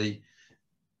see the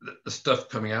stuff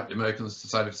coming out, the American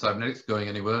Society of Cybernetics, going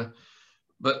anywhere,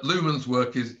 but Luhmann's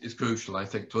work is crucial, I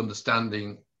think, to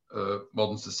understanding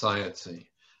modern society.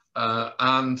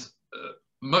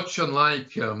 Much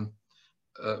unlike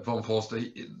von Forster,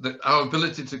 our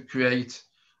ability to create,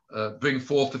 bring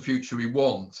forth the future we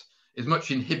want is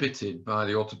much inhibited by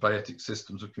the autopoietic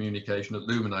systems of communication that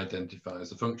Luhmann identifies,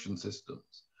 the function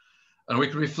systems. And we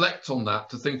can reflect on that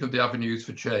to think of the avenues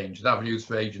for change, the avenues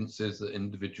for agencies that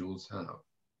individuals have.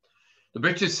 The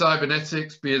British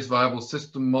cybernetics, Beer's viable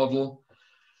system model.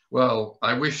 Well,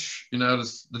 I wish,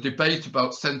 the debate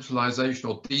about centralization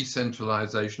or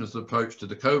decentralization as an approach to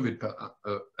the COVID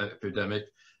epidemic,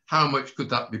 how much could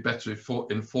that be better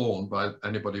informed by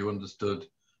anybody who understood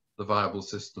the viable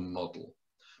system model?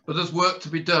 But there's work to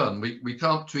be done. We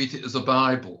can't treat it as a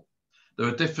Bible. There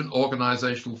are different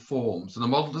organizational forms, and the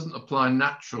model doesn't apply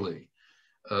naturally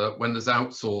when there's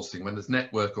outsourcing, when there's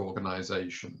network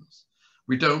organizations.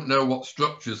 We don't know what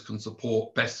structures can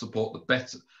best support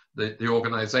the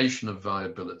organization of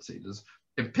viability. There's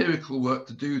empirical work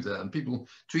to do there, and people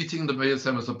treating the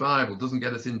BSM as a Bible doesn't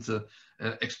get us into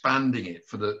expanding it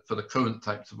for the current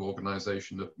types of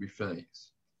organization that we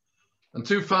face. And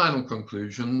two final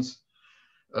conclusions.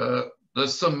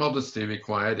 There's some modesty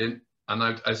required in,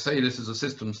 and I say this as a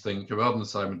systems thinker rather than a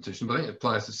cybernetician, but I think it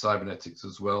applies to cybernetics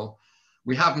as well.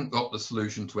 We haven't got the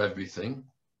solution to everything.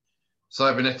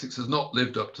 Cybernetics has not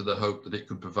lived up to the hope that it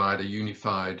could provide a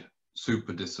unified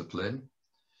super discipline.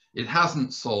 It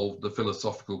hasn't solved the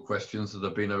philosophical questions that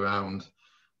have been around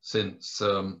since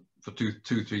for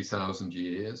 3,000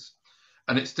 years.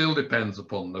 And it still depends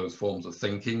upon those forms of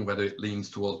thinking, whether it leans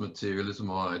towards materialism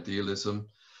or idealism.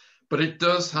 But it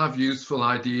does have useful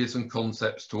ideas and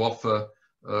concepts to offer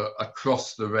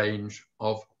across the range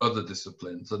of other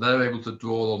disciplines, and they're able to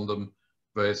draw on them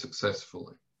very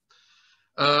successfully.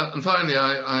 And finally,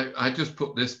 I just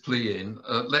put this plea in.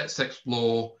 Let's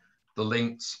explore the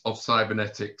links of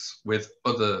cybernetics with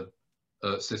other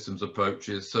systems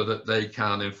approaches so that they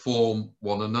can inform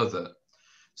one another.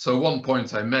 So one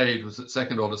point I made was that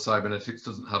second order cybernetics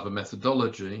doesn't have a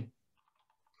methodology.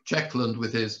 Checkland,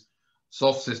 with his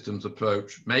soft systems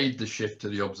approach, made the shift to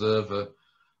the observer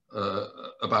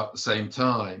about the same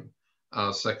time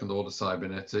as second order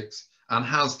cybernetics, and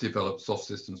has developed soft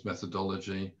systems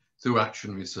methodology through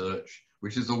action research,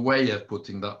 which is a way of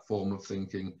putting that form of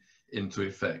thinking into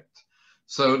effect.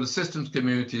 So the systems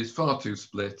community is far too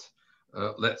split.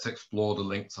 Let's explore the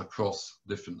links across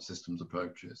different systems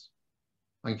approaches.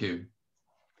 Thank you.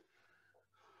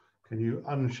 Can you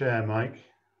unshare, Mike?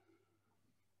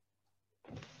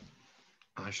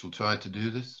 I shall try to do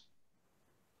this.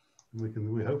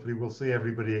 We hopefully will see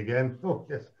everybody again. Oh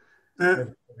yes,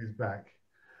 everybody's back.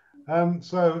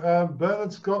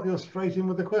 Bernard Scott, you're straight in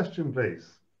with the question, please.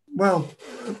 Well,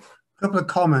 a couple of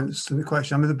comments to the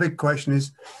question. I mean, the big question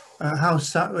is, how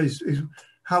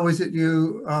is it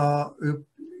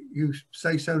you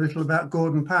say so little about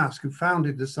Gordon Pask, who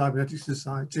founded the Cybernetic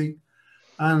Society,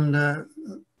 and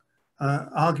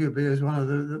arguably is one of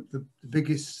the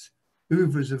biggest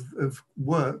oeuvres of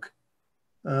work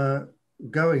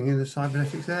going in the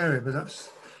cybernetics area, but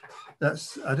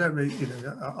that's, I don't really, you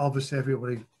know, obviously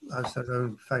everybody has their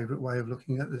own favourite way of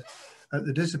looking at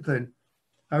the discipline.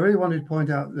 I really wanted to point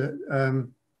out that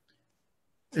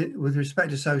with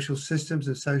respect to social systems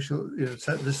and social, you know,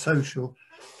 the social,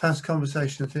 past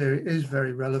conversation theory is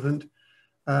very relevant.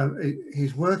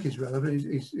 His work is relevant.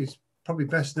 He's probably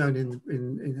best known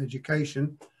in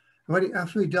education. And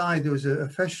after he died, there was a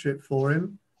fellowship for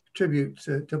him, tribute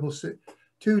to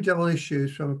two double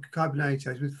issues from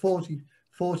Cybernetics with 40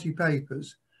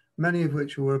 papers, many of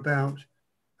which were about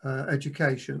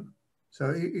education.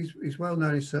 So he's well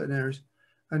known in certain areas.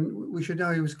 And we should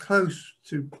know he was close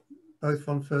to both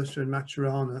von Förster and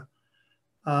Maturana.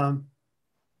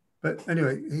 But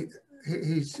anyway,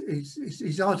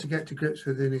 he's hard to get to grips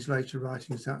with in his later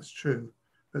writings, that's true.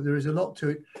 But there is a lot to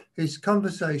it. His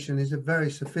conversation is a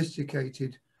very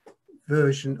sophisticated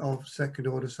version of second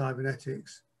order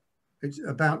cybernetics. It's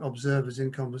about observers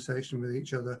in conversation with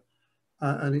each other.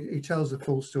 And he tells the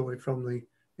full story from the,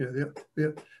 you know,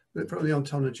 from the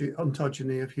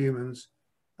ontogeny of humans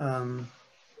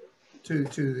to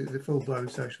the full-blown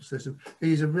social system.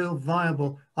 He's a real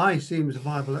viable, I see him as a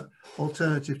viable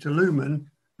alternative to Luhmann,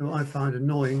 who I find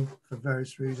annoying for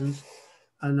various reasons.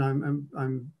 And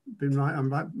I've been writing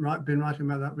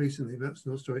about that recently, but that's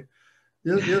another story.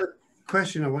 The other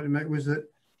question I wanted to make was that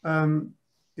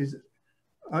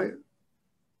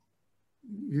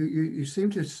you seem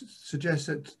to suggest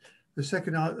that the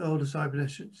second order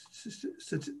cybernetics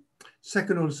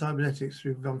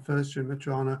through von Förster and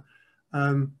Maturana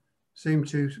seem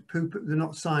to they're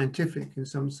not scientific in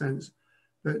some sense,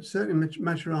 but certainly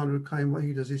Maturana would claim what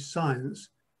he does is science.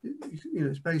 You know,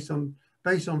 it's based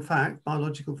on fact,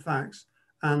 biological facts,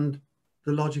 and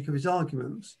the logic of his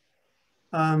arguments.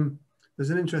 There's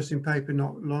an interesting paper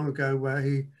not long ago where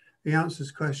he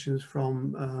answers questions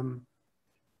from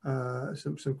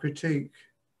some critique.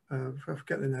 I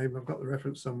forget the name, I've got the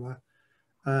reference somewhere.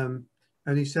 And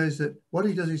he says that what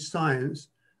he does is science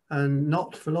and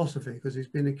not philosophy, because he's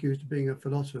been accused of being a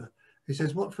philosopher. He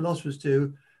says what philosophers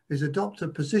do is adopt a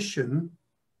position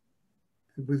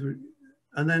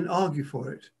and then argue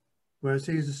for it. Whereas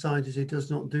he as a scientist, he does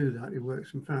not do that. He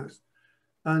works from facts.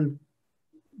 And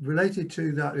related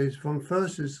to that is von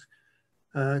Förster's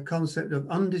concept of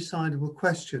undecidable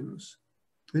questions.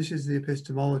 This is the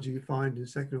epistemology you find in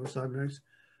second order cybernetics,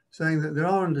 saying that there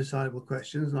are undecidable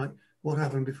questions like what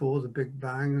happened before the Big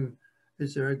Bang and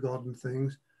is there a God and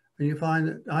things. And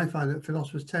I find that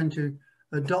philosophers tend to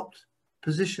adopt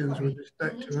positions with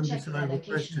respect to undecidable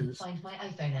questions. Find my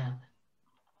iPhone app.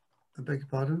 I beg your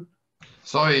pardon?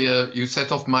 Sorry, you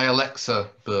set off my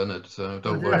Alexa, Bernard, so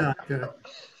don't worry.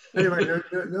 Anyway,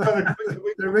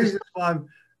 the reasons why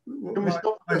Can we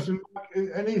stop this?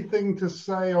 Anything to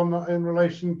say on that in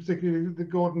relation, particularly the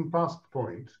Gordon Past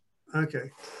point?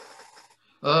 Okay.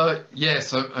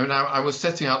 Yes, I was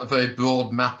setting out a very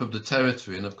broad map of the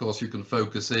territory, and of course you can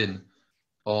focus in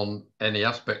on any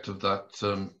aspect of that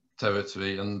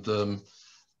territory. And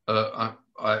my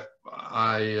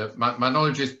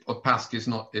knowledge of Pask is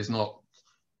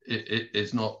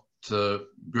not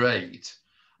great,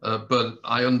 but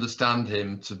I understand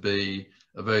him to be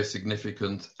a very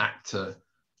significant actor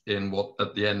in what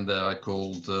at the end there I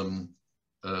called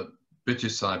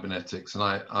British cybernetics, and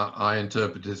I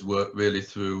interpret his work really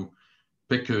through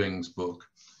Pickering's book.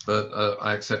 But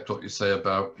I accept what you say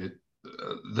about it.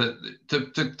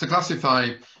 To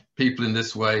classify people in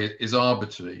this way is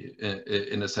arbitrary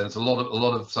in a sense. A lot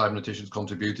of cyberneticians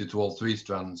contributed to all three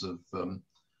strands of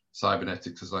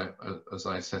cybernetics, as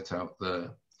I set out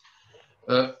there.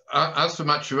 As for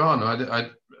Maturana,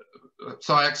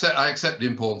 so I accept the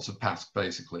importance of Pask,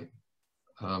 basically.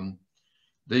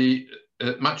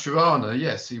 Maturana,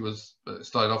 yes, he was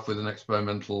started off with an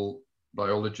experimental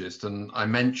biologist, and I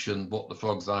mentioned what the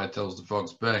frog's eye tells the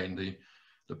frog's brain,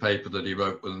 the paper that he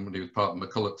wrote when he was part of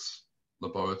McCulloch's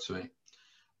laboratory,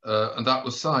 and that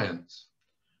was science.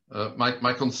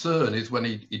 My concern is when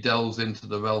he delves into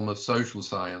the realm of social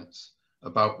science,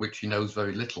 about which he knows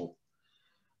very little,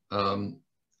 and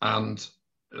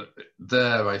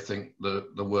there I think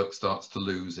the work starts to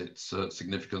lose its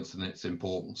significance and its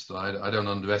importance. So I don't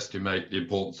underestimate the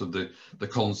importance of the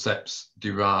concepts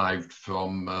derived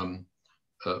from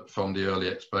the early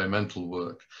experimental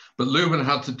work. But Luhmann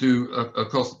had to do, of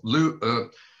course,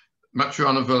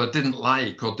 Maturana and Wöhler didn't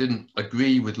like or didn't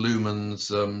agree with Luhmann's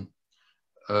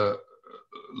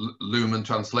Luhmann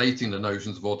translating the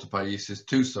notions of autopoiesis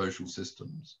to social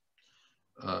systems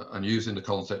and using the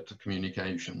concept of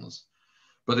communications.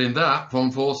 But in that,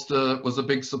 von Förster was a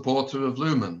big supporter of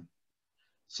Luhmann.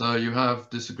 So you have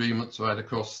disagreements right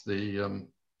across the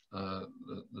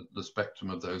spectrum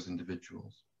of those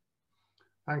individuals.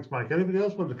 Thanks, Mike. Anybody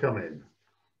else want to come in?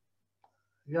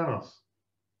 Janos,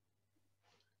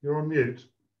 you're on mute.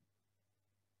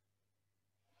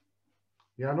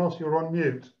 Janos, you're on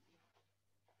mute.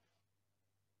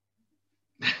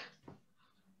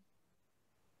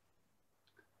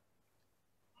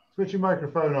 Switch your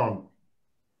microphone on.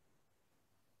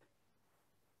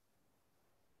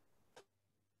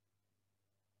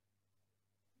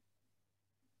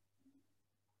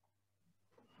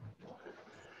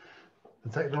 The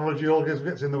technology always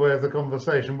gets in the way of the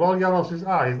conversation. While Janos is,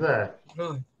 he's there.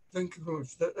 Right, thank you very much.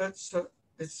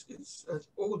 It's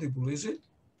audible, is it?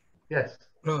 Yes.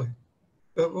 Right.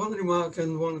 One remark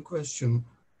and one question.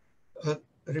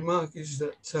 Remark is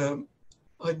that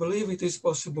I believe it is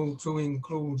possible to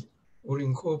include or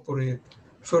incorporate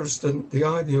the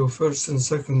idea of first and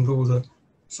second order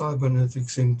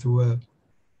cybernetics into a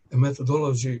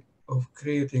methodology of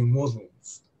creating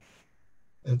models.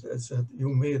 As you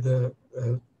made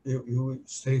you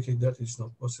stated that it's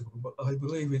not possible, but I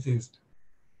believe it is.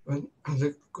 And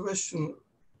the question,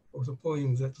 or the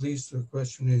point that leads to the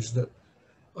question, is that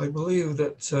I believe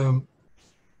that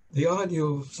the idea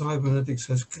of cybernetics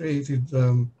has created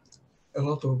a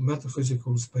lot of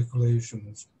metaphysical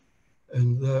speculations,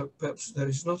 and perhaps there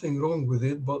is nothing wrong with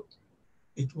it, but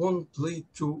it won't lead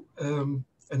to an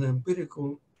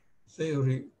empirical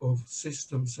theory of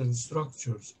systems and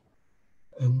structures.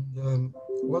 And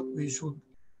what we should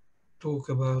talk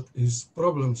about is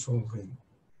problem solving.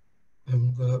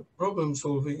 And problem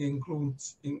solving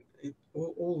includes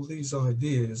all these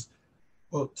ideas,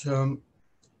 but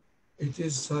it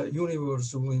is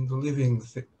universal in the living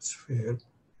sphere,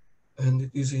 and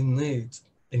it is innate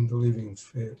in the living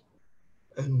sphere.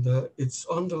 And its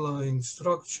underlying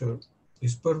structure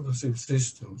is purposive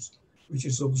systems, which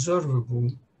is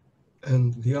observable,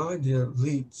 and the idea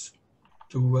leads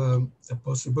to a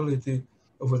possibility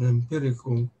of an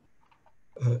empirical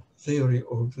theory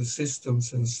of the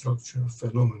systems and structure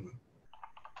phenomena.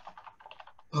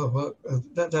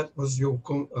 That was your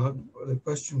the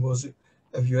question was,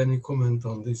 have you any comment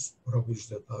on this rubbish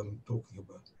that I'm talking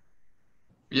about?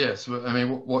 Yes, well, I mean,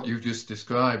 what you've just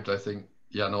described, I think,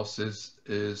 Janos,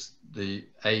 is the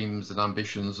aims and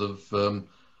ambitions of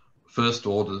first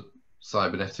order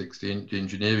cybernetics, the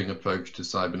engineering approach to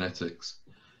cybernetics.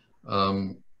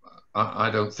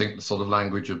 I don't think the sort of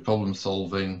language of problem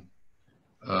solving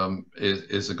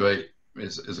is a great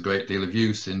deal of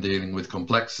use in dealing with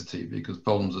complexity, because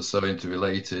problems are so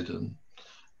interrelated and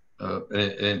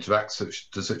interact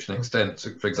to such an extent.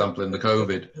 So, for example, in the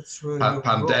COVID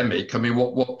pandemic, I mean,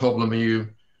 what problem are you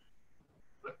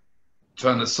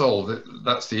trying to solve?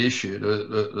 That's the issue.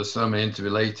 There's so many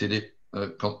interrelated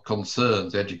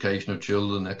concerns: the education of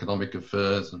children, economic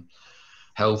affairs, and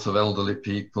health of elderly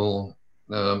people.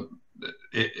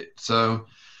 So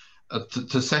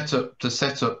to set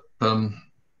up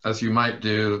as you might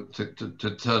do,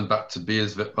 to turn back to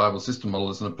Beer's viable system model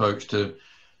as an approach to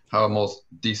how a more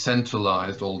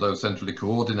decentralized, although centrally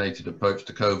coordinated approach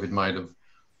to COVID might have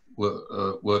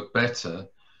worked better,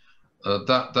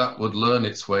 that would learn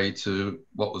its way to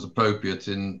what was appropriate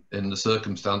in the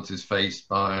circumstances faced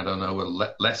by, I don't know,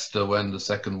 Leicester when the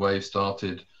second wave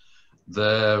started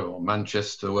there, or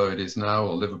Manchester where it is now,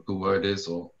 or Liverpool where it is,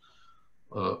 or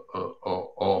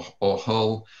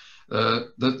Hull.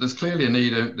 There's clearly a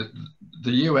need.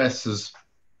 The US has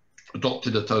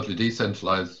adopted a totally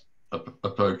decentralized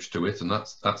approach to it, and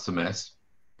that's a mess.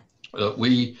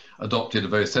 We adopted a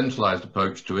very centralized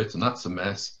approach to it, and that's a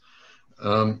mess.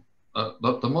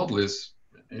 But the model is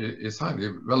highly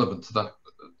relevant to that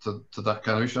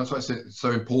kind of issue. That's why it's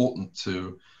so important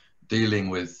to dealing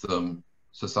with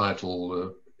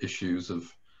societal issues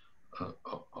of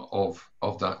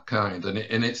that kind.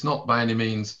 And it's not by any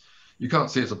means, you can't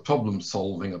see it as a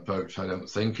problem-solving approach. I don't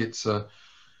think it's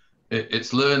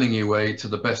learning your way to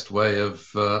the best way of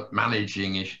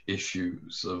managing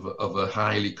issues of a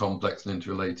highly complex and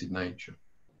interrelated nature.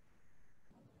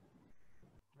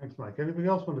 Thanks, Mike. Anybody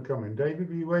else want to come in? David,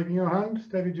 were you waving your hand?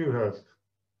 David Dewhurst.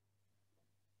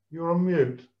 You're on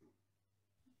mute.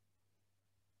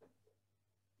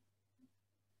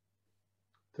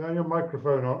 Turn your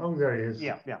microphone on. Oh, there he is.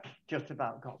 Yeah, just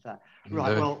about got that.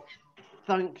 Right, well,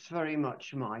 thanks very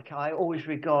much, Mike. I always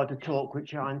regard a talk,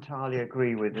 which I entirely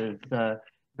agree with, as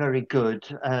very good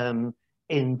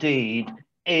indeed.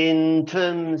 In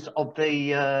terms of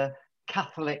the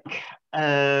Catholic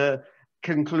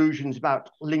conclusions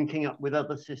about linking up with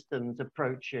other systems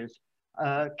approaches,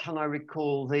 can I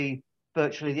recall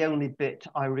virtually the only bit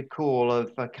I recall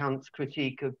of Kant's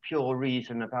critique of pure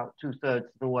reason about 2/3 of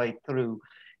the way through?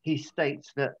 He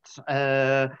states that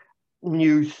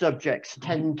new subjects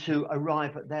tend to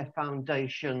arrive at their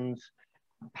foundations,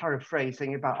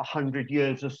 paraphrasing, about 100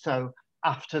 years or so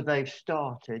after they've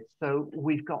started. So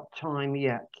we've got time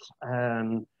yet,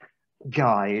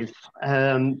 guys.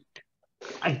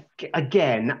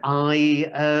 Again,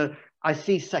 I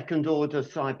see second order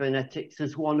cybernetics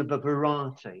as one of a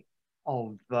variety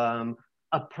of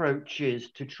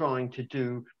approaches to trying to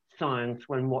do science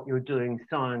when what you're doing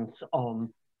science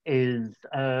on is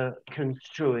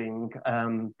construing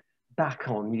back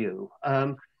on you.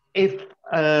 If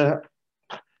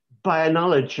by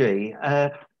analogy,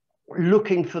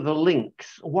 looking for the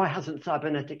links, why hasn't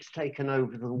cybernetics taken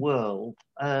over the world?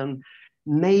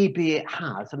 Maybe it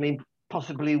has. I mean,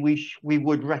 possibly we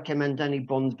would recommend any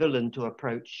Bond villain to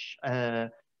approach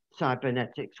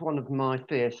cybernetics. One of my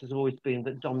fears has always been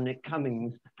that Dominic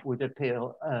Cummings would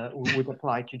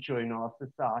apply to join our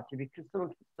society, because some of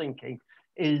his thinking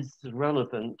is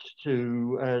relevant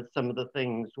to some of the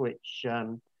things which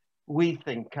we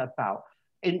think about.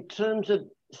 In terms of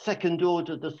second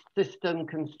order, the system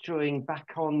construing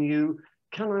back on you,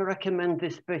 can I recommend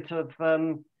this bit of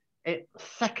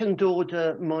second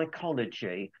order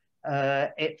mycology?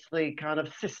 It's the kind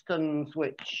of systems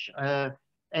which,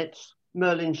 it's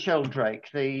Merlin Sheldrake.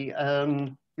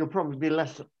 You'll probably be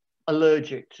less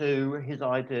allergic to his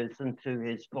ideas than to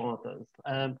his father's.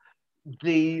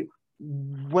 The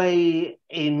way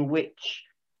in which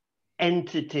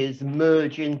entities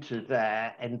merge into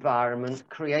their environment,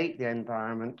 create the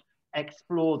environment,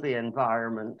 explore the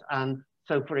environment. And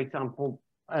so, for example,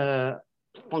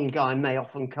 fungi may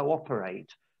often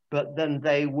cooperate, but then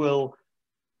they will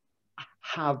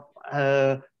have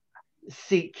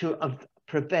seek to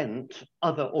prevent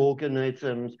other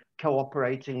organisms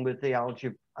cooperating with the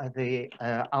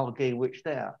algae which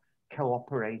they're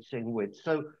cooperating with.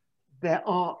 So there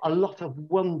are a lot of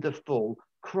wonderful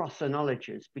cross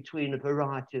analogies between a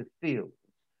variety of fields,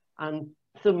 and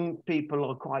some people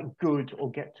are quite good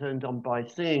or get turned on by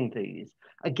seeing these.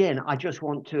 Again, I just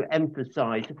want to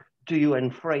emphasize, do you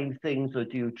enframe things or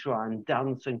do you try and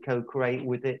dance and co-create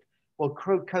with it? Well,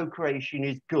 co-creation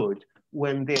is good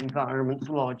when the environment's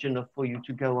large enough for you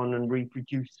to go on and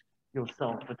reproduce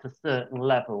yourself at a certain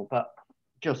level. But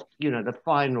just, you know, the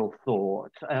final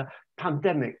thought,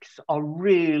 pandemics are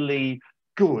really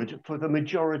good for the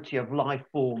majority of life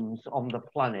forms on the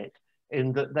planet,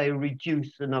 in that they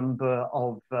reduce the number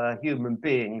of human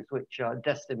beings which are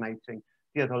decimating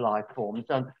the other life forms.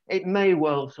 And it may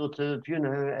well sort of, you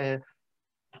know,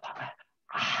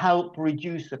 help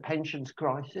reduce the pensions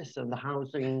crisis and the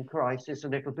housing crisis a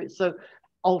little bit. So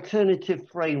alternative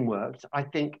frameworks, I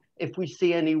think if we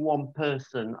see any one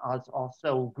person as our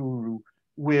sole guru,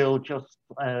 we'll just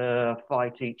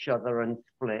fight each other and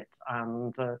split.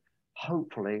 And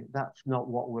hopefully that's not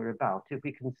what we're about. If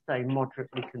we can stay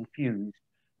moderately confused,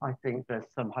 I think there's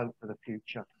some hope for the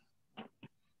future.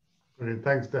 Brilliant.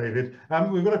 Thanks, David.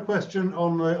 We've got a question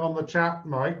on the chat,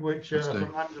 Mike, which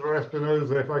from Angela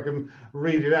Espinoza, if I can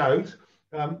read it out.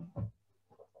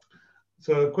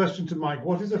 So a question to Mike: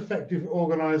 what is effective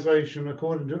organisation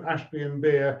according to Ashby and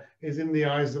Beer is in the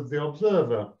eyes of the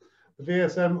observer? The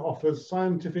VSM offers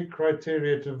scientific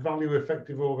criteria to value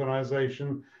effective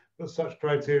organisation, but such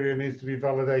criteria needs to be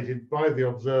validated by the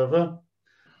observer.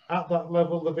 At that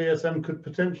level, the VSM could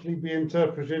potentially be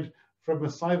interpreted from a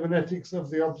cybernetics of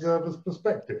the observer's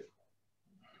perspective.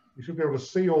 You should be able to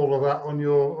see all of that on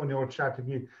your chat if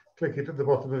you click it at the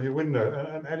bottom of your window.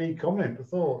 And any comment,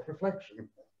 thought, reflection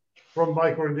from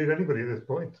Mike, or indeed anybody at this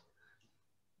point.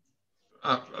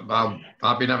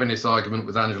 I've been having this argument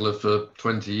with Angela for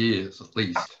 20 years at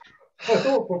least. I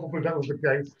thought probably that was the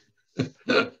case.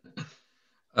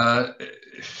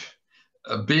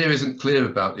 Beer isn't clear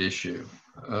about the issue.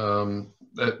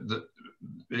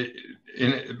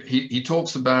 He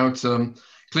talks about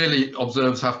clearly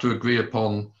observers have to agree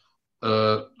upon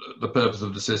the purpose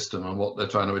of the system and what they're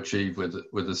trying to achieve with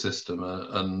the system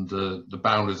and the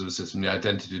boundaries of the system, the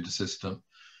identity of the system.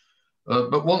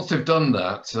 But once they've done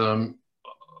that,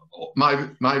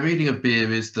 my reading of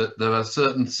Beer is that there are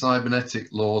certain cybernetic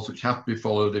laws which have to be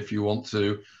followed if you want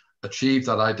to achieve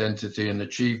that identity and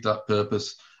achieve that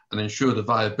purpose and ensure the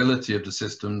viability of the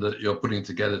system that you're putting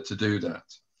together to do that.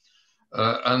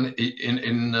 And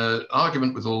in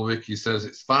argument with Ulrich, he says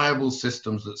it's viable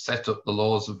systems that set up the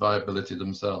laws of viability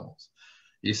themselves.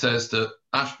 He says that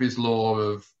Ashby's law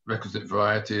of requisite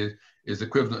variety is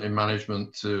equivalent in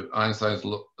management to Einstein's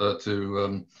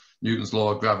to Newton's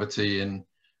law of gravity in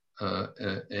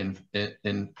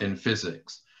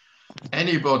physics.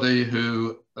 Anybody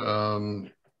who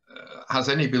has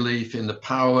any belief in the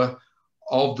power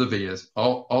of the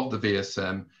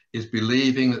VSM is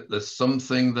believing that there's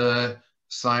something there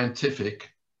scientific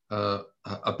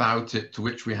about it to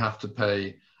which we have to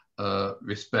pay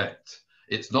respect.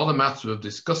 It's not a matter of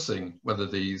discussing whether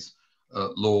these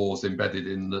laws embedded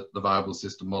in the viable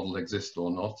system model exist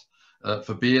or not.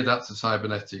 For Beer, that's a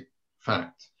cybernetic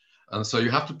fact. And so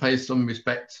you have to pay some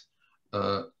respect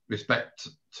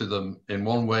to them in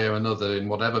one way or another in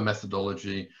whatever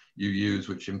methodology you use,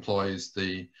 which employs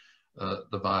the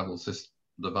viable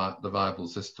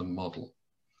system model.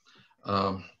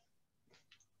 I'm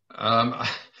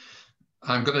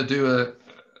going to do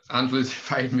Angela's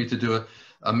invited me to do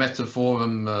a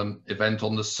metaforum event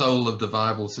on the soul of the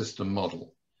viable system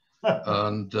model,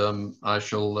 and I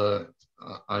shall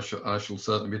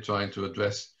certainly be trying to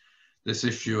address this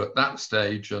issue at that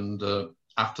stage, and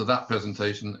after that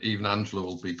presentation, even Angela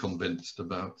will be convinced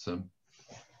about the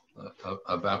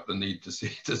need to see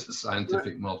it as a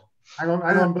scientific model. Hang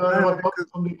on, Bernard, I've got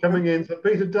somebody coming in. So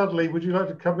Peter Dudley, would you like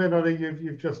to come in? I think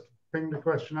you've just pinged a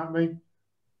question at me.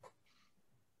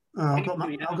 I've got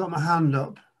my hand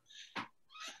up.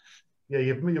 Yeah,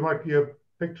 your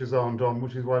pictures aren't on,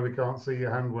 which is why we can't see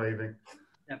your hand waving.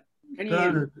 Yeah. Can you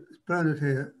hear me? Bernard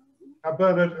here.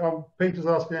 Bernard, Peter's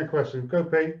asking a question. Go,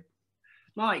 Pete.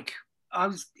 Mike, I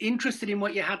was interested in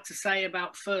what you had to say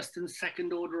about first and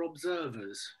second order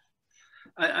observers,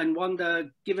 and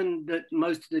wonder, given that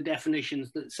most of the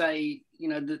definitions that say, you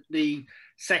know, that the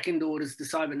second order is the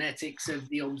cybernetics of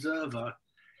the observer,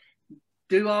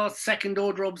 do our second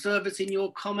order observers, in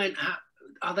your comment,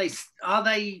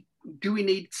 do we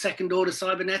need second order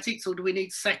cybernetics, or do we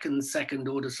need second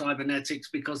order cybernetics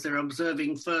because they're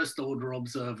observing first order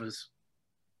observers?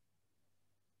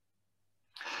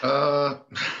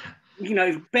 You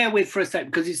know, bear with for a second,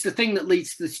 because it's the thing that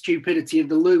leads to the stupidity of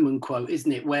the Luhmann quote,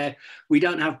 isn't it? Where we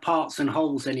don't have parts and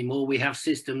wholes anymore, we have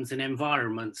systems and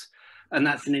environments, and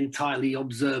that's an entirely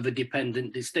observer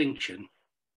dependent distinction.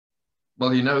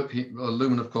 Well, you know,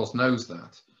 Luhmann of course knows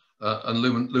that, and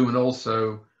Luhmann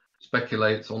also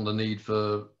speculates on the need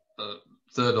for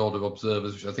third order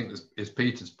observers, which I think is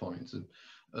Peter's point.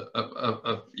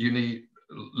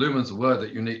 Luhmann's aware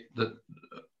that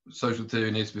social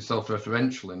theory needs to be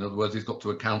self-referential. In other words, he's got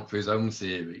to account for his own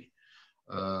theory,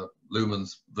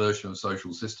 Luhmann's version of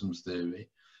social systems theory,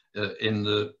 in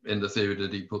the theory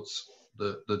that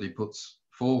he puts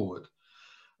forward.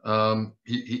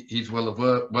 He's well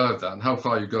aware of that, and how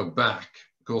far you go back.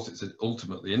 Of course, it's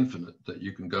ultimately infinite, that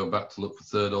you can go back to look for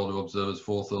third order observers,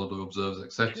 fourth order observers,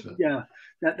 etc. Yeah,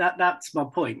 that's my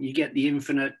point. You get the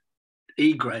infinite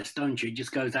egress, don't you? It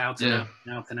just goes out and out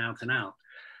and out and out and out.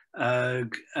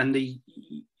 And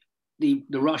the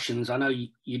Russians, I know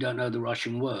you don't know the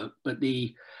Russian work, but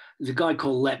there's a guy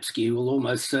called Lepsky, who will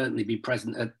almost certainly be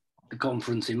present at the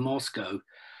conference in Moscow,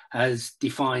 has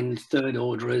defined third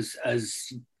order as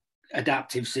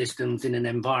adaptive systems in an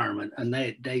environment, and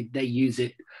they use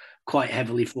it quite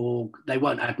heavily for, they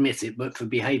won't admit it, but for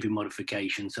behavior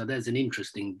modification. So there's an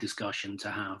interesting discussion to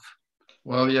have.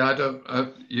 Well, yeah,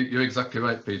 you're exactly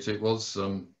right, Peter. It was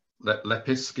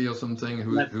Lepsky or something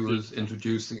who was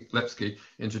introducing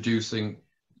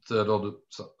third order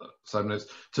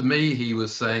cybernetics. To me, he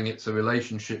was saying it's a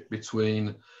relationship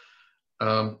between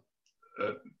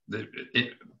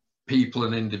people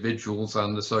and individuals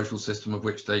and the social system of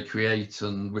which they create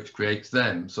and which creates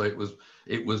them. So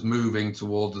it was moving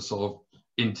towards a sort of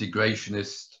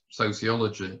integrationist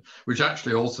sociology, which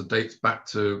actually also dates back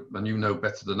to, and you know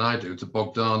better than I do, to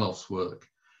Bogdanov's work.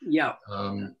 Yeah.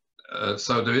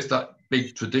 So there is that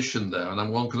big tradition there,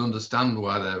 and one can understand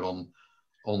why they're on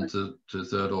to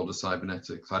third order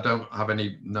cybernetics. I don't have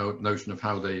any notion of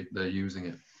how they're using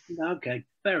it. Okay,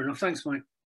 fair enough. Thanks, Mike.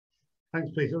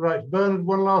 Thanks, Peter. Right, Bernard,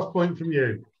 one last point from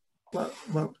you.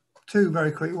 Well, two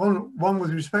very quick. One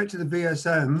with respect to the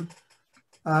VSM.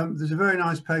 There's a very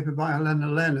nice paper by Elena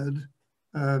Leonard,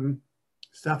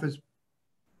 Stafford's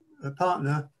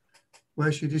partner,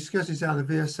 where she discusses how the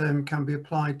VSM can be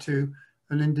applied to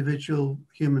an individual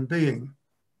human being,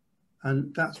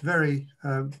 and that's very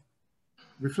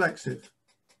reflexive.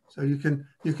 So you can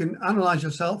analyze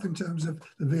yourself in terms of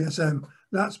the VSM.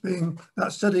 That's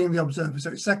studying the observer.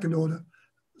 So it's second order,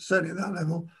 certainly at that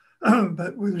level.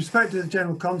 But with respect to the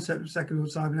general concept of second order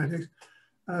cybernetics,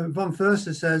 von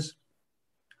Förster says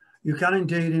you can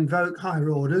indeed invoke higher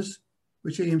orders,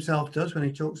 which he himself does when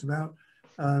he talks about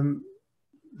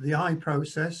the I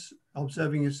process,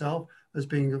 observing yourself as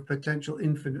being of potential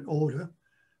infinite order.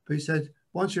 But he said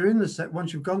once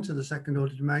you've gone to the second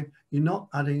order domain, you're not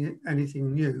adding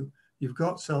anything new. You've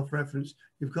got self-reference,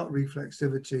 you've got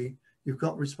reflexivity, you've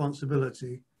got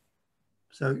responsibility.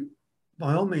 So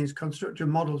by all means, construct your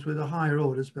models with the higher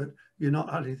orders, but you're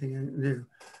not adding anything new.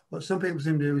 What some people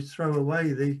seem to do is throw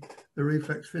away the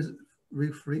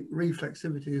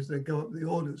reflexivity as they go up the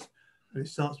orders, and it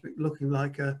starts looking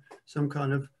like some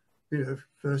kind of, you know,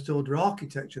 first order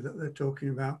architecture that they're talking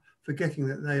about, forgetting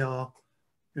that they are,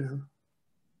 you know,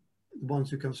 the ones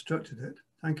who constructed it.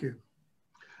 Thank you.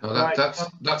 No, that's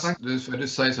if I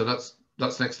just say so, that's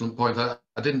an excellent point. I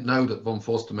didn't know that von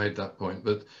Forster made that point,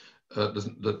 but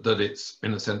that it's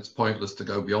in a sense pointless to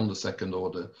go beyond the second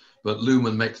order. But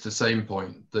Luhmann makes the same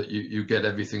point, that you get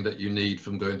everything that you need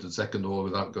from going to the second order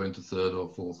without going to third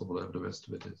or fourth or whatever the rest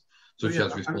of it is, such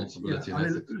as responsibility and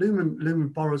ethics.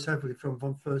 Luhmann borrows heavily from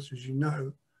von Forster, as you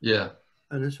know. Yeah.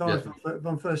 And as far as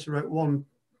von Forster wrote one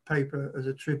paper as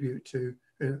a tribute to,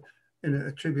 in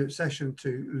a tribute session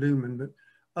to Luhmann, but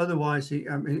otherwise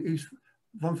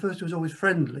von Forster was always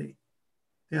friendly.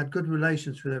 He had good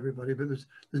relations with everybody, but there's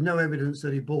no evidence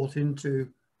that he bought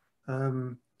into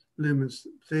Luhmann's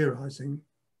theorizing.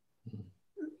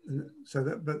 So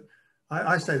that, but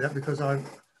I say that because I've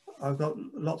got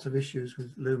lots of issues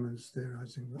with Luhmann's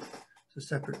theorizing, but it's a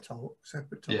separate talk.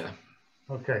 Yeah.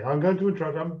 Okay, I'm going to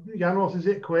interrupt. Janos, is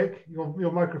it quick?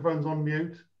 Your microphone's on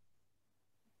mute.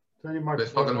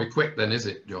 It's not going to be quick then, is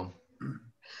it, John?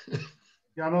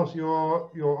 Janos,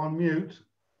 you're on mute.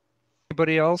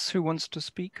 Anybody else who wants to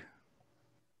speak?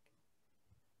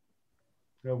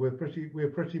 No, we're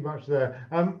pretty much there.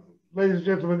 Ladies and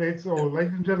gentlemen, ladies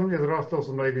and gentlemen, yeah, there are still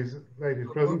some ladies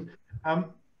present.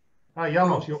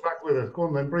 Janos, you're back with us. Go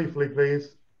on then, briefly,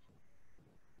 please.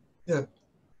 Yeah,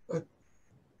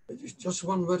 just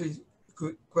one very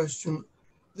quick question.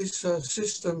 This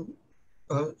system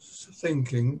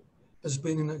thinking has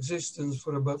been in existence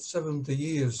for about 70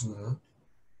 years now.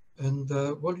 And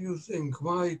what do you think?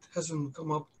 Why it hasn't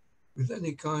come up with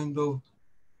any kind of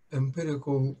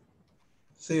empirical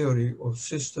theory of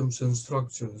systems and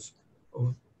structures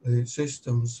of the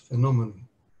systems phenomenon?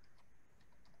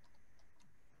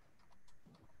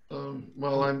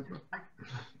 Well,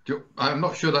 I'm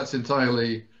not sure that's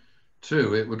entirely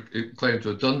true. It claim to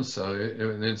have done so.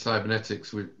 In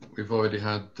cybernetics, we've already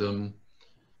had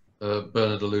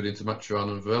Bernard alluding to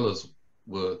Maturana and Varela's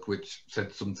work, which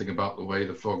said something about the way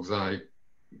the frog's eye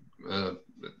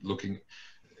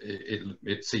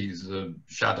it sees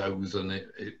shadows, and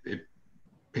it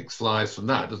picks flies from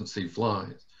that. It doesn't see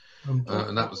flies,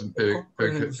 and that was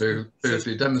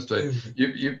empirically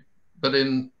demonstrated. But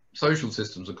in social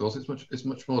systems, of course, it's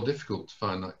much more difficult to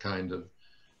find that kind of.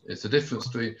 It's a difference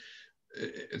between.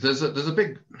 There's a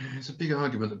big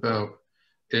argument about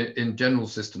in general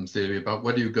systems theory about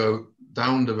whether you go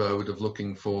down the road of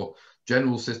looking for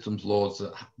general systems laws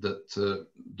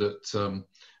that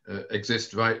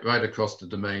exist right across the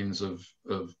domains of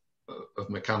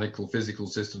mechanical, physical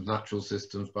systems, natural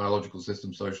systems, biological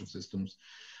systems, social systems,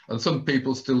 and some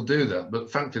people still do that.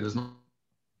 But frankly, there's not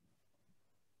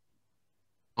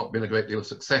been a great deal of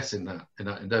success in that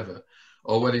endeavour.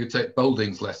 Or whether you take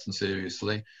Boulding's lesson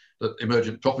seriously, that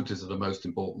emergent properties are the most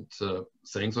important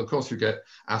things. Of course, you get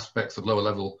aspects of lower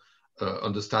level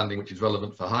understanding which is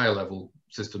relevant for higher level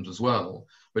systems as well.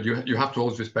 But you have to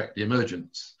always respect the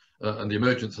emergence. And the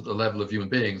emergence at the level of human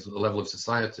beings, at the level of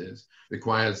societies,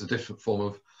 requires a different form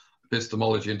of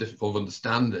epistemology and different form of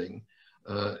understanding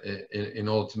in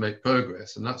order to make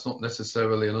progress. And that's not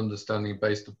necessarily an understanding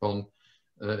based upon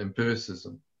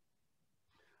empiricism.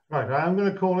 Right, I am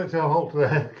going to call it to a halt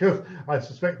there, because I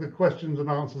suspect the questions and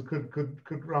answers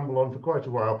could ramble on for quite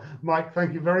a while. Mike,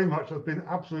 thank you very much. That's been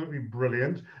absolutely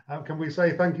brilliant. Can we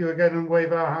say thank you again and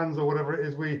wave our hands, or whatever it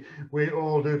is we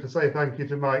all do, to say thank you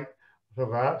to Mike for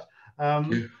that?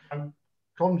 I'm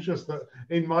conscious that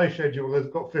in my schedule there's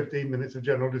got 15 minutes of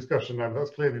general discussion now.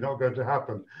 That's clearly not going to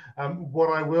happen. What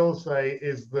I will say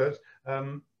is that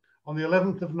on the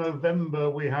 11th of November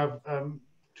we have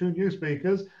two new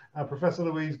speakers. Professor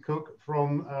Louise Cook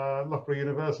from Loughborough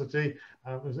University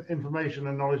is an information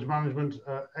and knowledge management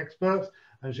expert,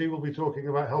 and she will be talking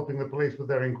about helping the police with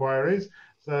their inquiries.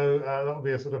 So that'll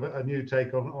be a sort of a new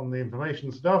take on the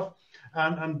information stuff.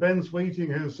 And Ben Sweeting,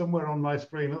 who's somewhere on my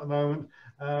screen at the moment.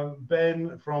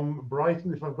 Ben from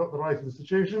Brighton, if I've got the right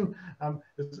institution,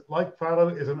 like Paolo,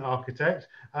 is an architect,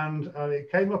 and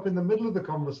it came up in the middle of the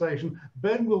conversation.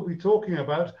 Ben will be talking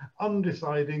about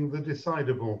undeciding the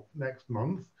decidable next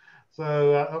month.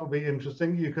 So that'll be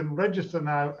interesting. You can register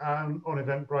now on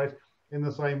Eventbrite in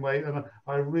the same way, and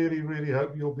I really, really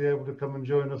hope you'll be able to come and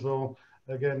join us all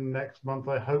again next month.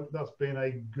 I hope that's been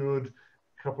a good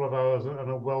couple of hours and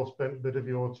a well-spent bit of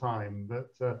your time.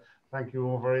 But thank you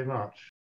all very much.